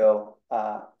minutes ago,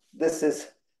 this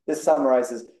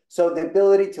summarizes. So the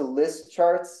ability to list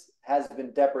charts has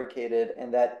been deprecated,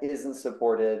 and that isn't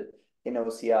supported in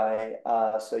OCI.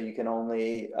 So you can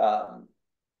only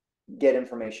get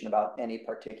information about any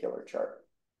particular chart.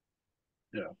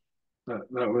 Yeah,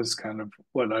 that was kind of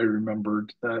what I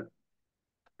remembered that.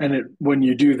 And when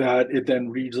you do that, it then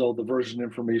reads all the version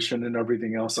information and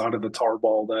everything else out of the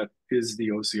tarball that is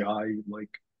the OCI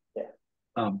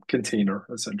container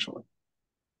essentially.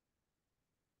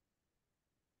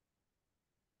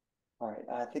 All right,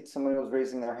 I think somebody was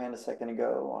raising their hand a second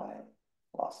ago.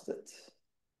 I lost it.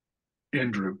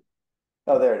 Andrew.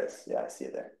 Oh, there it is. Yeah, I see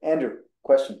it there. Andrew,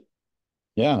 question.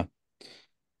 Yeah.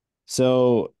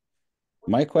 So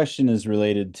my question is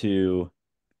related to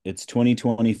it's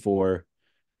 2024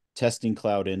 testing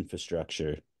cloud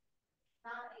infrastructure.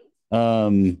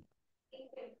 Um,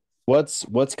 what's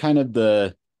kind of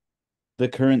the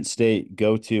current state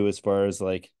go to as far as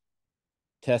like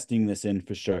testing this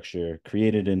infrastructure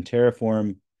created in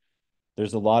Terraform?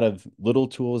 There's a lot of little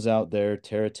tools out there.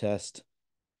 TerraTest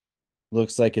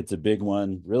looks like it's a big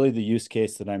one. Really, the use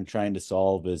case that I'm trying to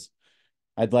solve is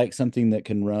I'd like something that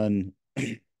can run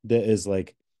that is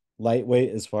like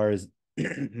lightweight as far as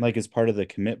like as part of the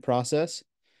commit process.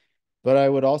 But I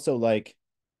would also like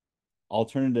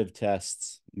alternative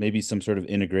tests, maybe some sort of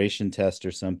integration test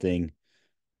or something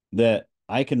that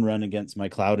I can run against my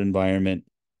cloud environment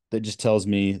that just tells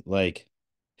me like,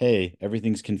 hey,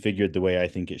 everything's configured the way I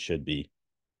think it should be.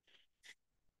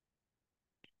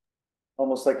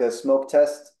 Almost like a smoke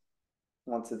test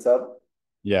once it's up.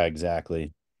 Yeah,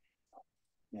 exactly.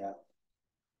 Yeah.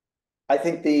 I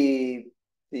think the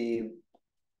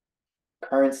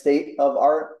current state of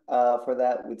art for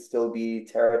that would still be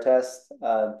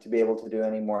TerraTest to be able to do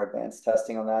any more advanced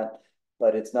testing on that,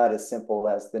 but it's not as simple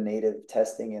as the native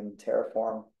testing in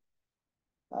Terraform.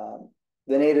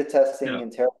 The native testing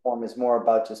in Terraform is more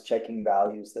about just checking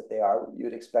values that they are what you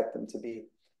would expect them to be.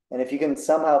 And if you can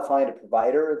somehow find a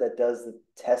provider that does the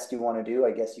test you want to do,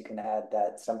 I guess you can add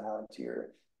that somehow into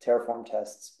your Terraform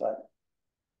tests, but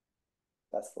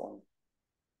that's the one.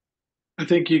 I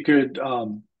think you could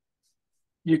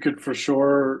for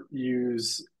sure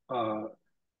use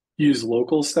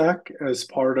local stack as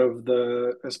part of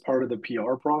the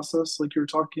PR process, like you're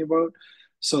talking about,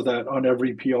 so that on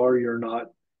every PR you're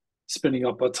not spinning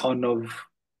up a ton of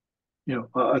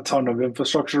a ton of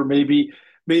infrastructure. Maybe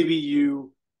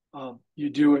you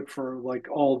do it for like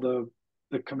all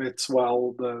the commits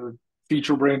while the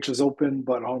feature branch is open,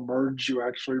 but on merge you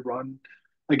actually run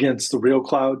against the real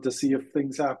cloud to see if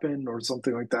things happen or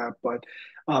something like that. But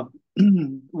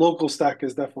local stack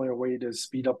is definitely a way to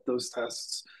speed up those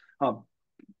tests. Um,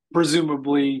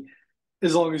 Presumably,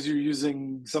 as long as you're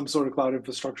using some sort of cloud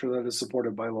infrastructure that is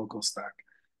supported by local stack.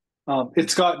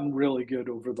 It's gotten really good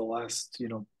over the last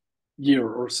year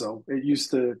or so. It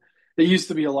used to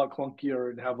be a lot clunkier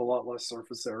and have a lot less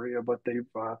surface area, but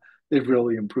they've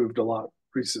really improved a lot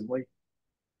recently.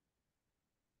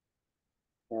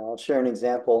 Yeah, I'll share an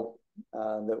example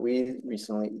that we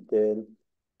recently did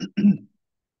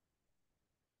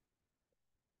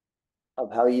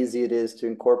of how easy it is to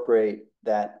incorporate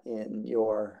that in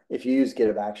your, if you use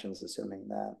GitHub Actions, assuming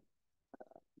that.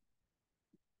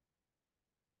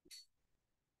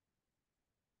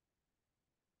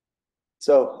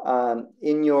 So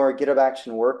in your GitHub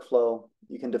Action workflow,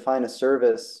 you can define a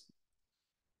service.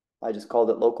 I just called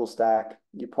it local stack.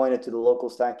 You point it to the local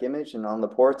stack image and on the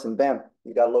ports, and bam,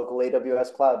 you got local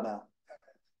AWS cloud now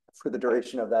for the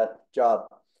duration of that job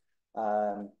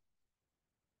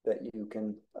that you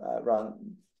can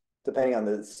run. Depending on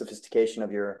the sophistication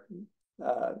of your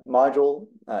module,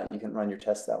 you can run your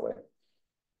tests that way.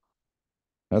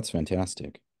 That's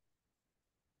fantastic.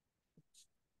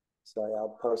 So yeah,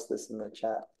 I'll post this in the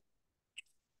chat.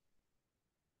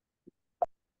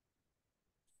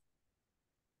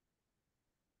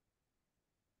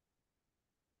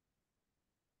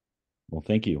 Well,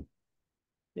 thank you.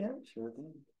 Yeah, sure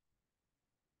thing.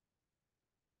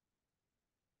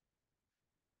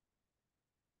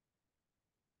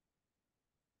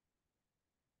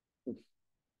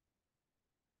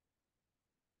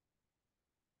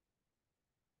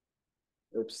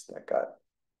 Oops, that got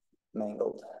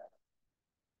mangled.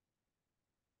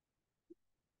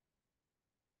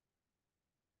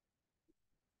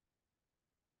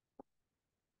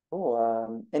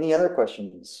 Oh, any other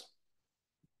questions?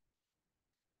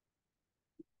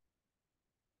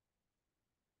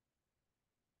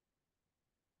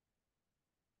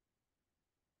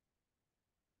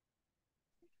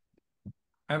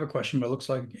 I have a question, but it looks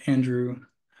like Andrew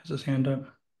has his hand up.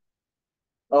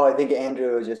 Oh, I think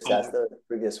Andrew just asked the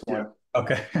previous one.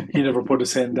 Okay. He never put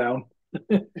his hand down.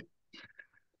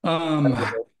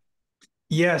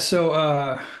 Yeah,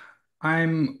 so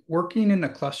I'm working in a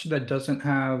cluster that doesn't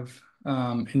have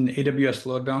an AWS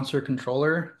load balancer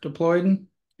controller deployed,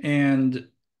 and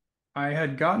I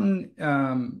had gotten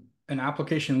an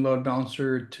application load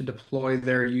balancer to deploy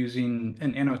there using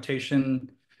an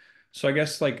annotation. So I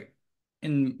guess like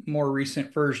in more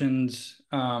recent versions,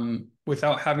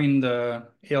 without having the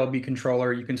ALB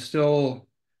controller, you can still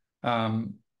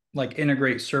like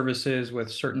integrate services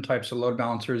with certain types of load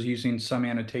balancers using some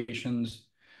annotations.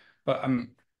 But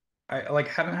I like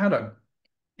haven't had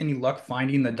any luck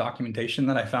finding the documentation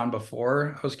that I found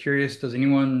before. I was curious, does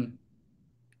anyone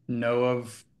know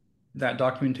of that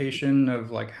documentation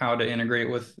of like how to integrate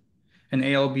with an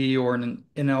ALB or an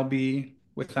NLB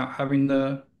without having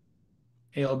the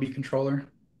ALB controller?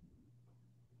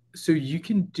 So you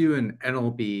can do an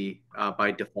NLB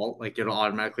by default, like it'll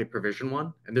automatically provision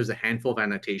one, and there's a handful of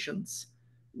annotations.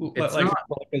 It's Like, not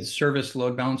like a service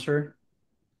load balancer.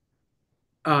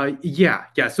 yeah.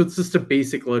 So it's just a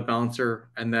basic load balancer,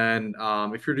 and then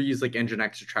if you're to use like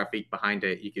Nginx or Traffic behind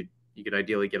it, you could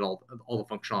ideally get all the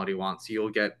functionality you want. So you'll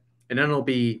get an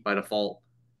NLB by default,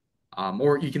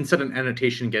 or you can set an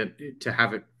annotation to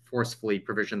have it forcefully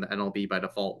provision the NLB by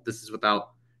default. This is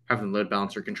without having the load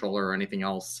balancer controller or anything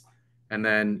else. And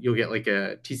then you'll get like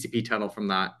a TCP tunnel from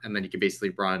that, and then you can basically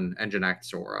run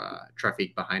Nginx or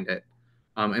Traffic behind it.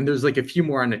 And there's like a few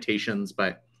more annotations,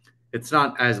 but it's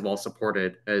not as well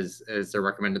supported as the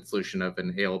recommended solution of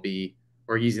an ALB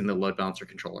or using the load balancer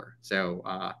controller. So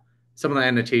some of the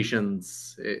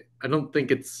annotations, I don't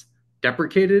think it's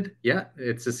deprecated yet.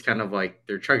 It's just kind of like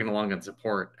they're chugging along on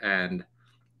support and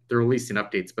they're releasing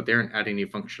updates, but they aren't adding new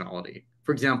functionality.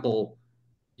 For example,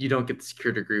 you don't get the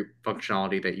security group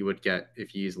functionality that you would get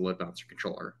if you use a load balancer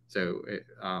controller. So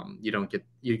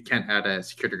you can't add a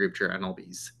security group to your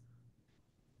NLBs.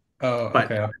 Oh,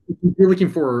 But okay. you're looking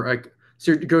for like,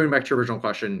 so going back to your original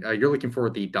question, you're looking for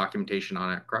the documentation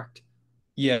on it, correct?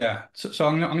 Yeah. So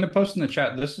I'm gonna post in the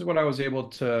chat. This is what I was able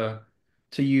to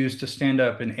use to stand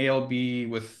up an ALB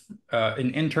with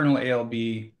an internal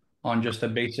ALB on just a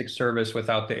basic service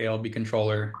without the ALB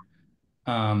controller.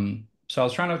 So I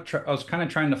was kind of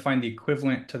trying to find the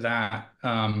equivalent to that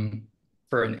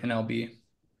for an NLB.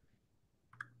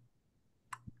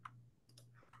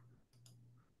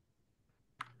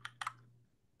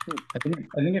 I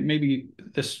think it maybe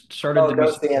this started to that be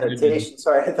was the supported in. annotation.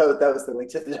 Sorry, I thought that was the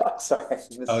link to the doc. Sorry, I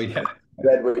Oh yeah,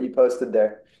 read what you posted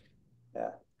there.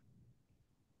 Yeah.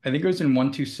 I think it was in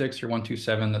 126 or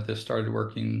 127 that this started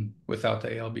working without the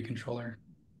ALB controller.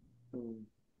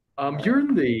 You're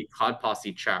in the Cloud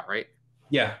Posse chat, right?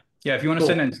 Yeah. If you want to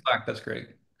send it in Slack, that's great.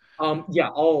 Yeah,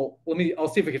 I'll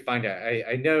see if I can find it.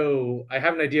 I know I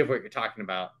have an idea of what you're talking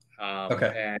about.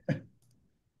 Okay. And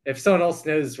if someone else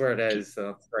knows where it is, then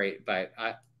that's great. But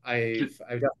I've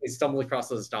definitely stumbled across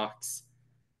those docs.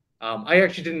 I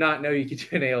actually did not know you could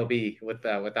do an ALB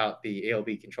without the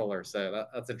ALB controller, so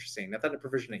that's interesting. I thought it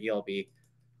provisioned an ELB,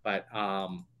 but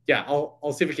yeah,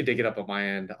 I'll see if we can dig it up on my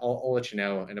end. I'll let you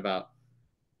know in about.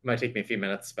 It might take me a few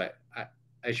minutes, but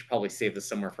I should probably save this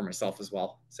somewhere for myself as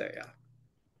well. So yeah.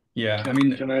 Yeah, I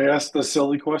mean, Can I ask the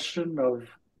silly question of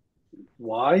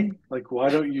why? Like, why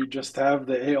don't you just have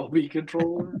the ALB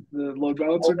controller, the load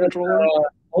balancer controller?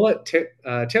 I'll let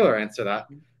Taylor answer that.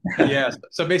 yeah.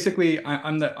 So basically,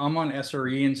 I'm on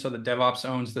SRE, and so the DevOps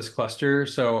owns this cluster.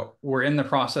 So we're in the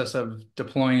process of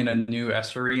deploying a new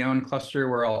SRE owned cluster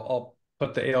where I'll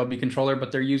put the ALB controller,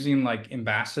 but they're using like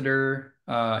Ambassador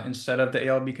instead of the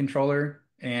ALB controller.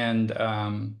 And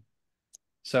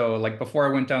so like before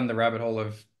I went down the rabbit hole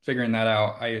of figuring that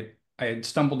out, I had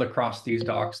stumbled across these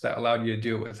docs that allowed you to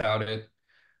do it without it.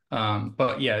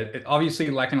 But yeah, it obviously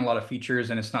lacking a lot of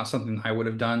features, and it's not something I would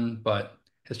have done, but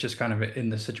it's just kind of in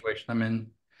the situation I'm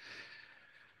in.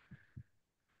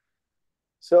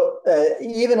 So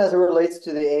even as it relates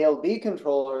to the ALB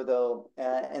controller, though,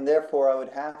 and therefore I would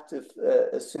have to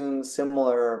assume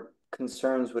similar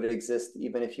concerns would exist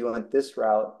even if you went this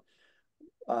route.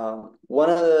 One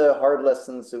of the hard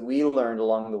lessons that we learned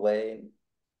along the way,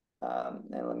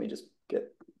 and let me just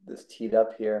get this teed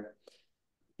up here,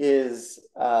 is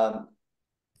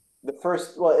the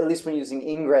first, well, at least when using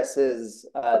ingresses,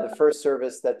 the first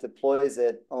service that deploys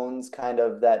it owns kind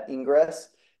of that ingress.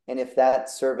 And if that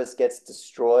service gets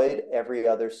destroyed, every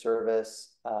other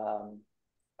service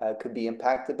could be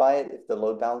impacted by it if the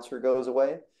load balancer goes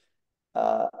away.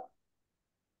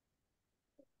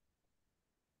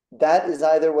 That is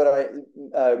either what I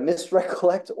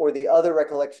misrecollect, or the other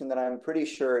recollection that I'm pretty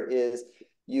sure is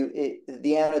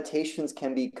the annotations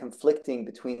can be conflicting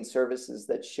between services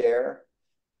that share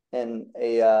and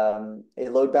a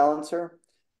load balancer,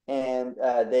 and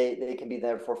they can be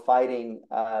therefore fighting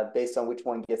based on which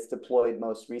one gets deployed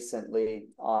most recently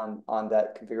on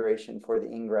that configuration for the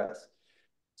ingress.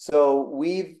 So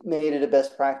we've made it a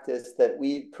best practice that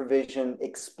we provision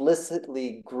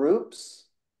explicitly groups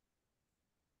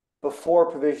before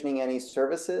provisioning any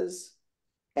services,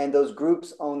 and those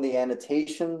groups own the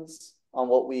annotations on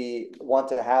what we want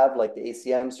to have, like the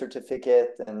ACM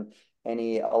certificate and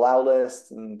any allow list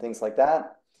and things like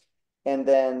that. And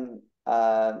then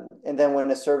when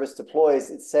a service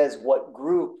deploys, it says what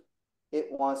group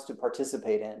it wants to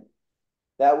participate in.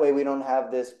 That way we don't have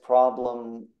this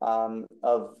problem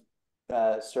of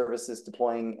services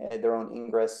deploying their own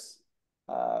ingress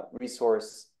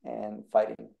resource and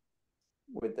fighting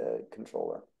with the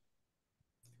controller.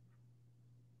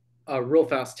 Real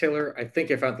fast, Taylor, I think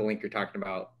I found the link you're talking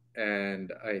about,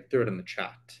 and I threw it in the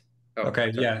chat. Oh,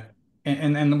 Okay, sorry. yeah.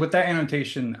 And with that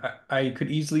annotation, I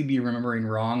could easily be remembering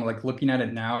wrong. Like looking at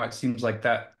it now, it seems like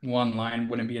that one line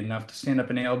wouldn't be enough to stand up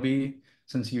an ALB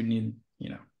since you'd need,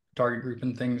 target group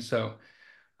and things. So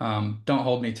don't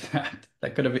hold me to that.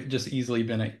 That could have just easily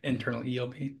been an internal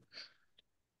ELB.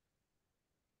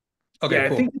 Okay, Yeah, I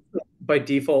cool. think it's by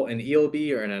default an ELB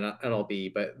or an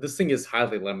NLB, but this thing is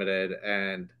highly limited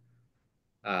and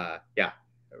yeah,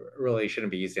 really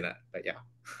shouldn't be using it, but yeah.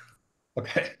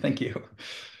 Okay, thank you.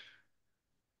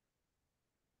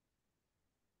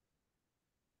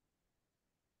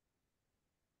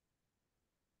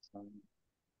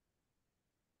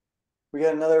 We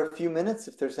got another few minutes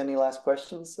if there's any last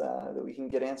questions that we can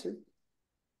get answered.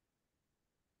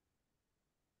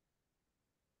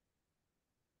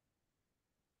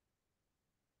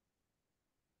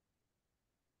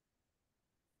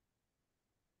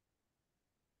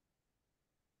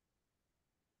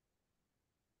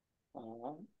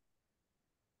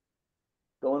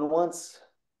 Going once,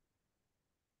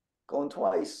 going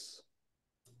twice.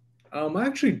 I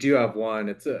actually do have one.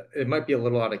 It might be a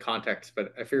little out of context,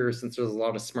 but I figure since there's a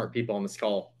lot of smart people on this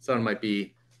call, someone might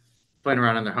be playing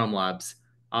around in their home labs.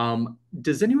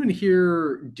 Does anyone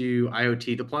here do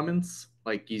IoT deployments,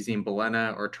 like using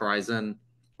Balena or Horizon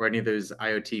or any of those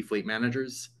IoT fleet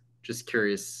managers? Just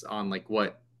curious on like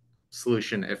what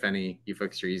solution, if any, you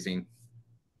folks are using.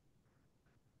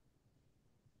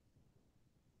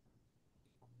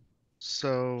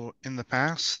 So in the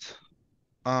past,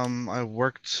 I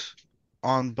worked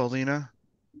on Balena,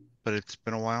 but it's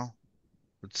been a while.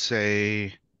 Would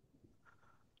say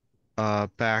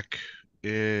back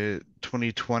in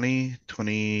 2020,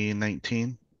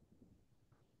 2019.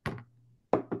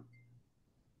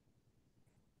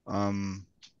 I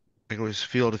could always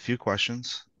field a few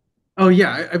questions. Oh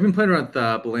yeah, I've been playing around with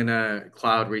the Balena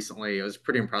Cloud recently. I was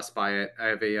pretty impressed by it. I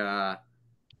have a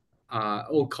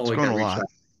old It's colleague grown that a reached lot. out.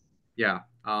 Yeah.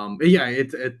 Yeah,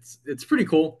 it's pretty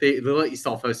cool. They let you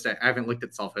self-host it. I haven't looked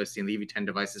at self-hosting. They give you 10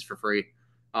 devices for free.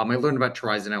 I learned about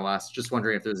Horizon OS. Just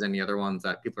wondering if there's any other ones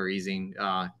that people are using.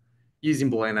 Using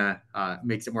Balena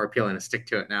makes it more appealing to stick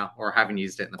to it now, or having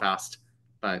used it in the past.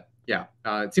 But yeah,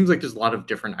 it seems like there's a lot of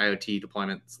different IoT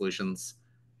deployment solutions,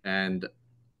 and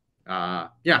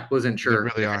yeah, wasn't There sure.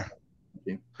 really are.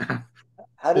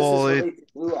 How does this Well, relate to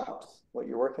Blue Ops, what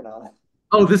you're working on?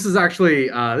 Oh, this is actually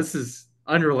this is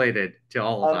unrelated to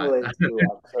all of that. Unrelated to Blue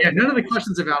Ops. Yeah, Okay. none of the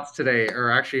questions I've asked today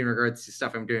are actually in regards to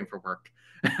stuff I'm doing for work.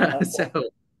 Okay. So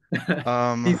these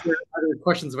are other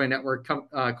questions of my network,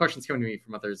 questions coming to me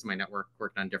from others in my network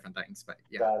working on different things. But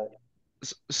yeah, Got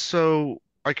it. so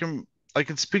I can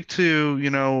speak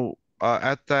to,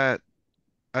 at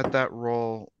that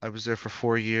role, I was there for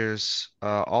 4 years,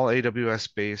 all AWS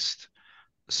based.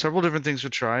 Several different things were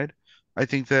tried. I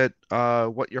think that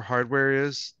what your hardware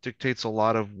is dictates a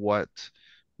lot of what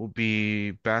will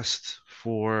be best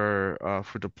for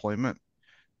deployment.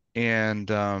 And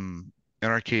in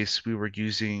our case, we were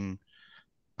using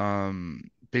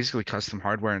basically custom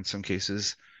hardware in some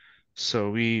cases. So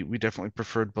we definitely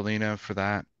preferred Balena for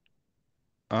that.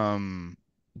 Um,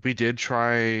 we did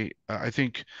try. I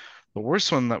think the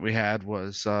worst one that we had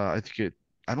was I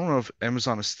don't know if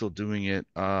Amazon is still doing it.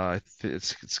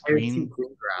 It's IoT green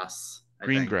grass, I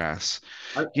green think. grass.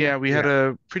 Yeah, we had Yeah,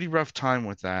 a pretty rough time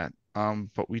with that.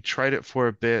 But we tried it for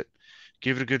a bit,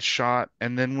 gave it a good shot,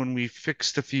 and then when we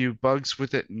fixed a few bugs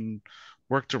with it and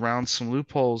worked around some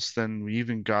loopholes, then we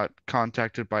even got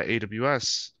contacted by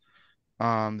AWS.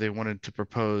 They wanted to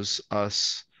propose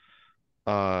us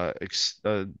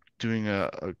doing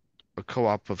a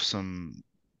co-op of some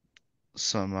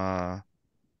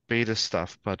beta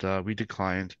stuff, but we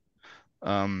declined.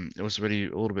 It was already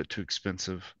a little bit too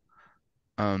expensive.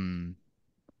 Um,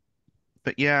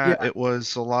 but yeah, yeah. it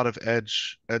was a lot of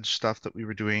edge stuff that we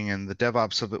were doing, and the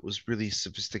DevOps of it was really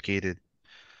sophisticated.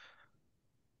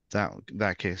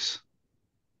 That case.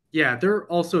 Yeah, they're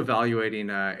also evaluating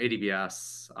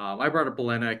AWS. I brought up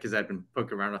Balena because I've been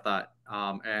poking around with that,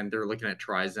 and they're looking at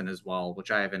Horizon as well,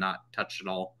 which I have not touched at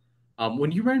all.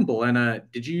 When you ran Balena,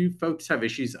 did you folks have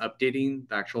issues updating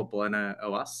the actual Balena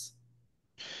OS?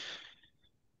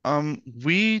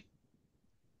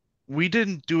 We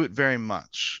didn't do it very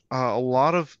much. A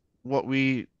lot of what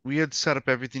we had set up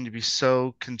everything to be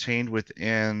so contained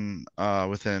within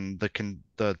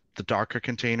the Docker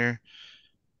container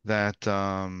that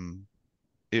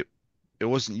it it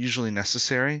wasn't usually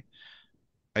necessary.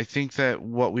 I think that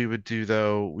what we would do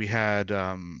though, we had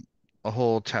a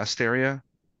whole test area,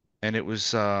 and it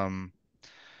was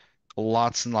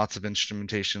lots and lots of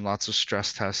instrumentation, lots of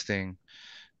stress testing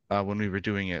when we were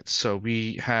doing it. So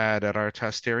we had at our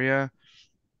test area,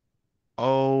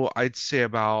 oh, I'd say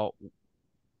about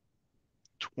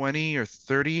 20 or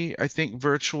 30, I think,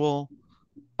 virtual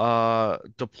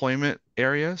deployment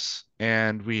areas,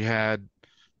 and we had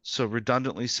so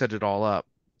redundantly set it all up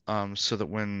so that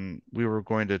when we were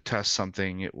going to test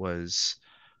something, it was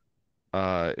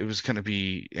going to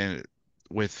be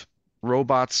with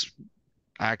robots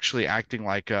actually acting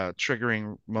like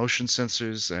triggering motion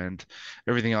sensors and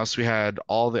everything else. We had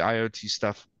all the IoT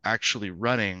stuff actually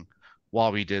running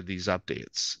while we did these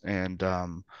updates, and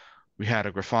we had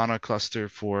a Grafana cluster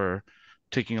for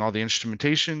taking all the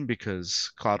instrumentation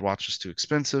because CloudWatch is too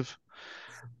expensive.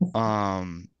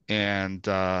 And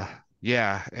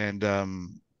yeah, and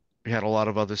we had a lot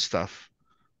of other stuff.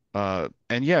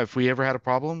 And yeah, if we ever had a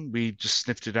problem, we just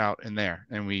sniffed it out in there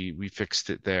and we fixed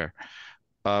it there.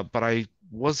 But I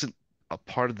wasn't a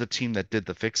part of the team that did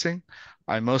the fixing.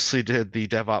 I mostly did the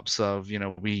DevOps of,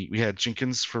 we had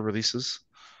Jenkins for releases.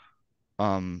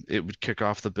 It would kick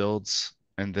off the builds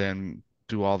and then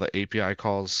do all the API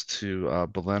calls to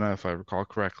Balena, if I recall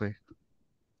correctly.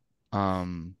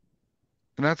 And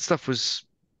that stuff was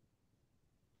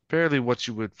fairly what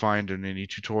you would find in any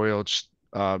tutorial, just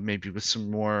maybe with some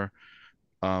more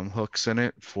hooks in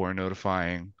it for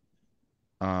notifying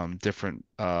different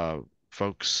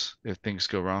folks if things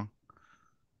go wrong.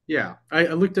 Yeah, I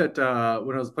looked at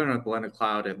when I was playing on Balena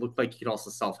Cloud, it looked like you could also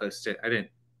self-host it. I didn't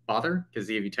bother because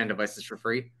they give you 10 devices for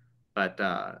free, but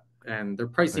and their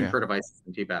pricing Yeah. per device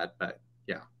isn't too bad. But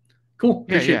yeah, cool.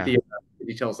 Yeah, Appreciate yeah. the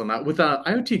details on that. With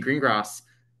IoT Greengrass,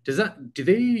 do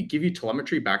they give you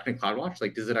telemetry back in CloudWatch?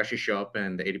 Like, does it actually show up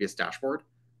in the AWS dashboard?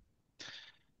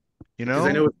 Because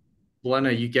I know with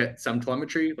Balena you get some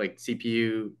telemetry, like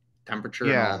CPU temperature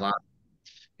and all Yeah. that.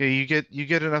 Yeah, you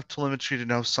get enough telemetry to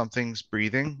know something's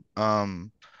breathing.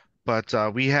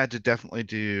 But we had to definitely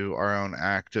do our own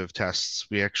active tests.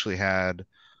 We actually had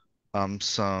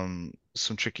some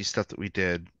tricky stuff that we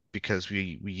did because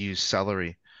we used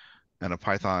Celery and a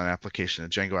Python application, a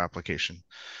Django application.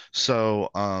 So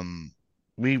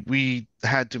we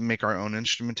had to make our own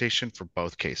instrumentation for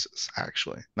both cases,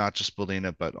 actually, not just building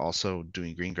it, but also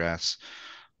doing Greengrass.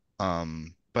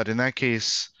 But in that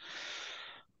case,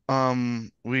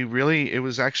 it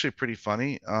was actually pretty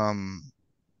funny.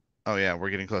 Oh yeah, we're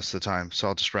getting close to the time, so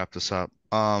I'll just wrap this up.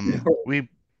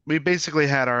 We basically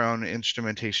had our own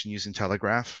instrumentation using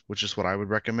Telegraph, which is what I would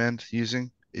recommend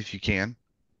using if you can.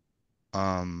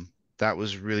 That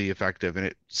was really effective, and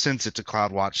it sends it to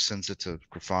CloudWatch, sends it to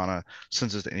Grafana,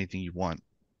 sends it to anything you want,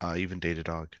 even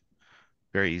Datadog.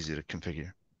 Very easy to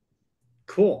configure.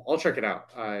 Cool. I'll check it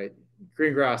out.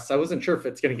 Greengrass, I wasn't sure if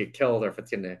it's going to get killed or if it's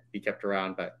going to be kept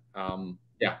around, but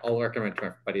yeah, I'll recommend it to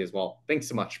everybody as well. Thanks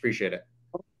so much. Appreciate it.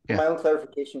 For my own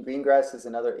clarification, Greengrass is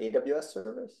another AWS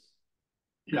service?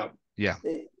 Yeah. Yeah.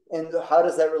 And how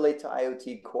does that relate to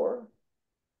IoT Core?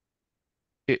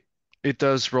 It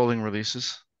does rolling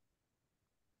releases,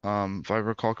 if I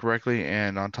recall correctly,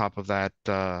 and on top of that,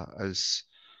 as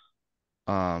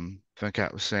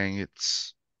Venkat was saying,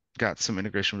 it's got some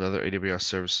integration with other AWS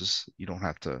services. You don't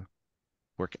have to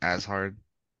work as hard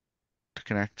to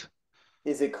connect.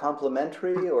 Is it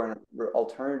complementary or an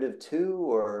alternative to,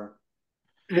 or?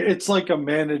 It's like a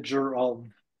manager of,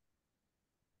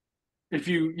 if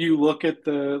you look at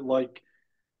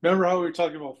remember how we were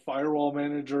talking about firewall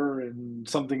manager and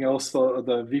something else, the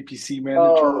VPC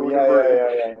manager or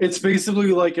whatever? Yeah. It's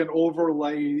basically like an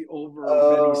overlay over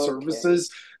many services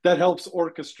that helps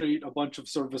orchestrate a bunch of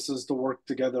services to work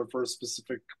together for a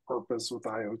specific purpose with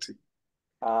IoT.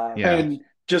 Yeah. And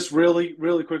just really,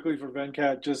 really quickly for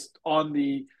Venkat, just on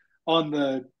the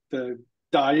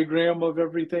diagram of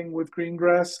everything with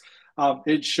Greengrass,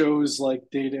 it shows like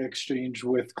data exchange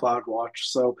with CloudWatch.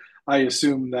 So I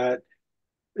assume that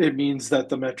it means that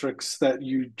the metrics that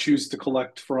you choose to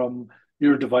collect from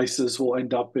your devices will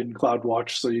end up in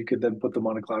CloudWatch, so you could then put them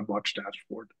on a CloudWatch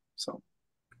dashboard. So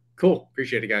cool.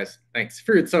 Appreciate it, guys. Thanks.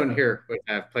 Figured someone here would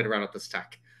have played around with this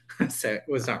tech. So it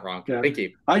was not wrong. Yeah. Thank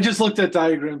you. I just looked at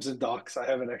diagrams and docs. I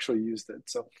haven't actually used it,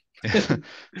 so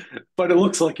but it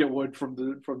looks like it would from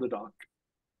the doc.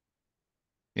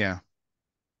 Yeah.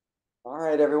 All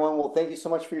right, everyone. Well, thank you so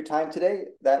much for your time today.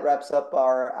 That wraps up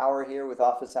our hour here with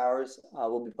Office Hours.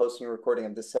 We'll be posting a recording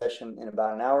of this session in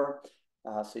about an hour,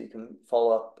 so you can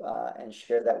follow up and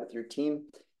share that with your team.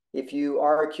 If you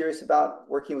are curious about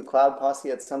working with Cloud Posse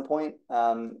at some point,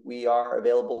 we are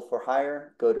available for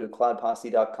hire. Go to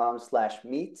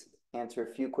cloudposse.com/meet, answer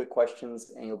a few quick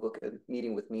questions, and you'll book a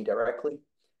meeting with me directly.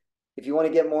 If you want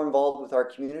to get more involved with our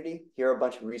community, here are a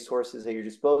bunch of resources at your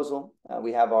disposal.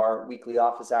 We have our weekly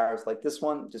office hours like this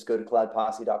one. Just go to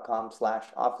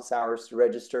cloudposse.com/officehours to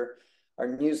register. Our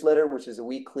newsletter, which is a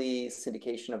weekly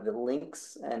syndication of the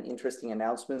links and interesting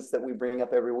announcements that we bring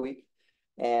up every week,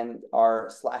 and our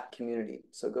Slack community.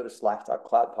 So go to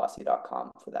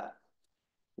slack.cloudposse.com for that.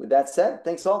 With that said,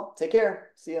 thanks all. Take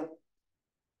care. See you.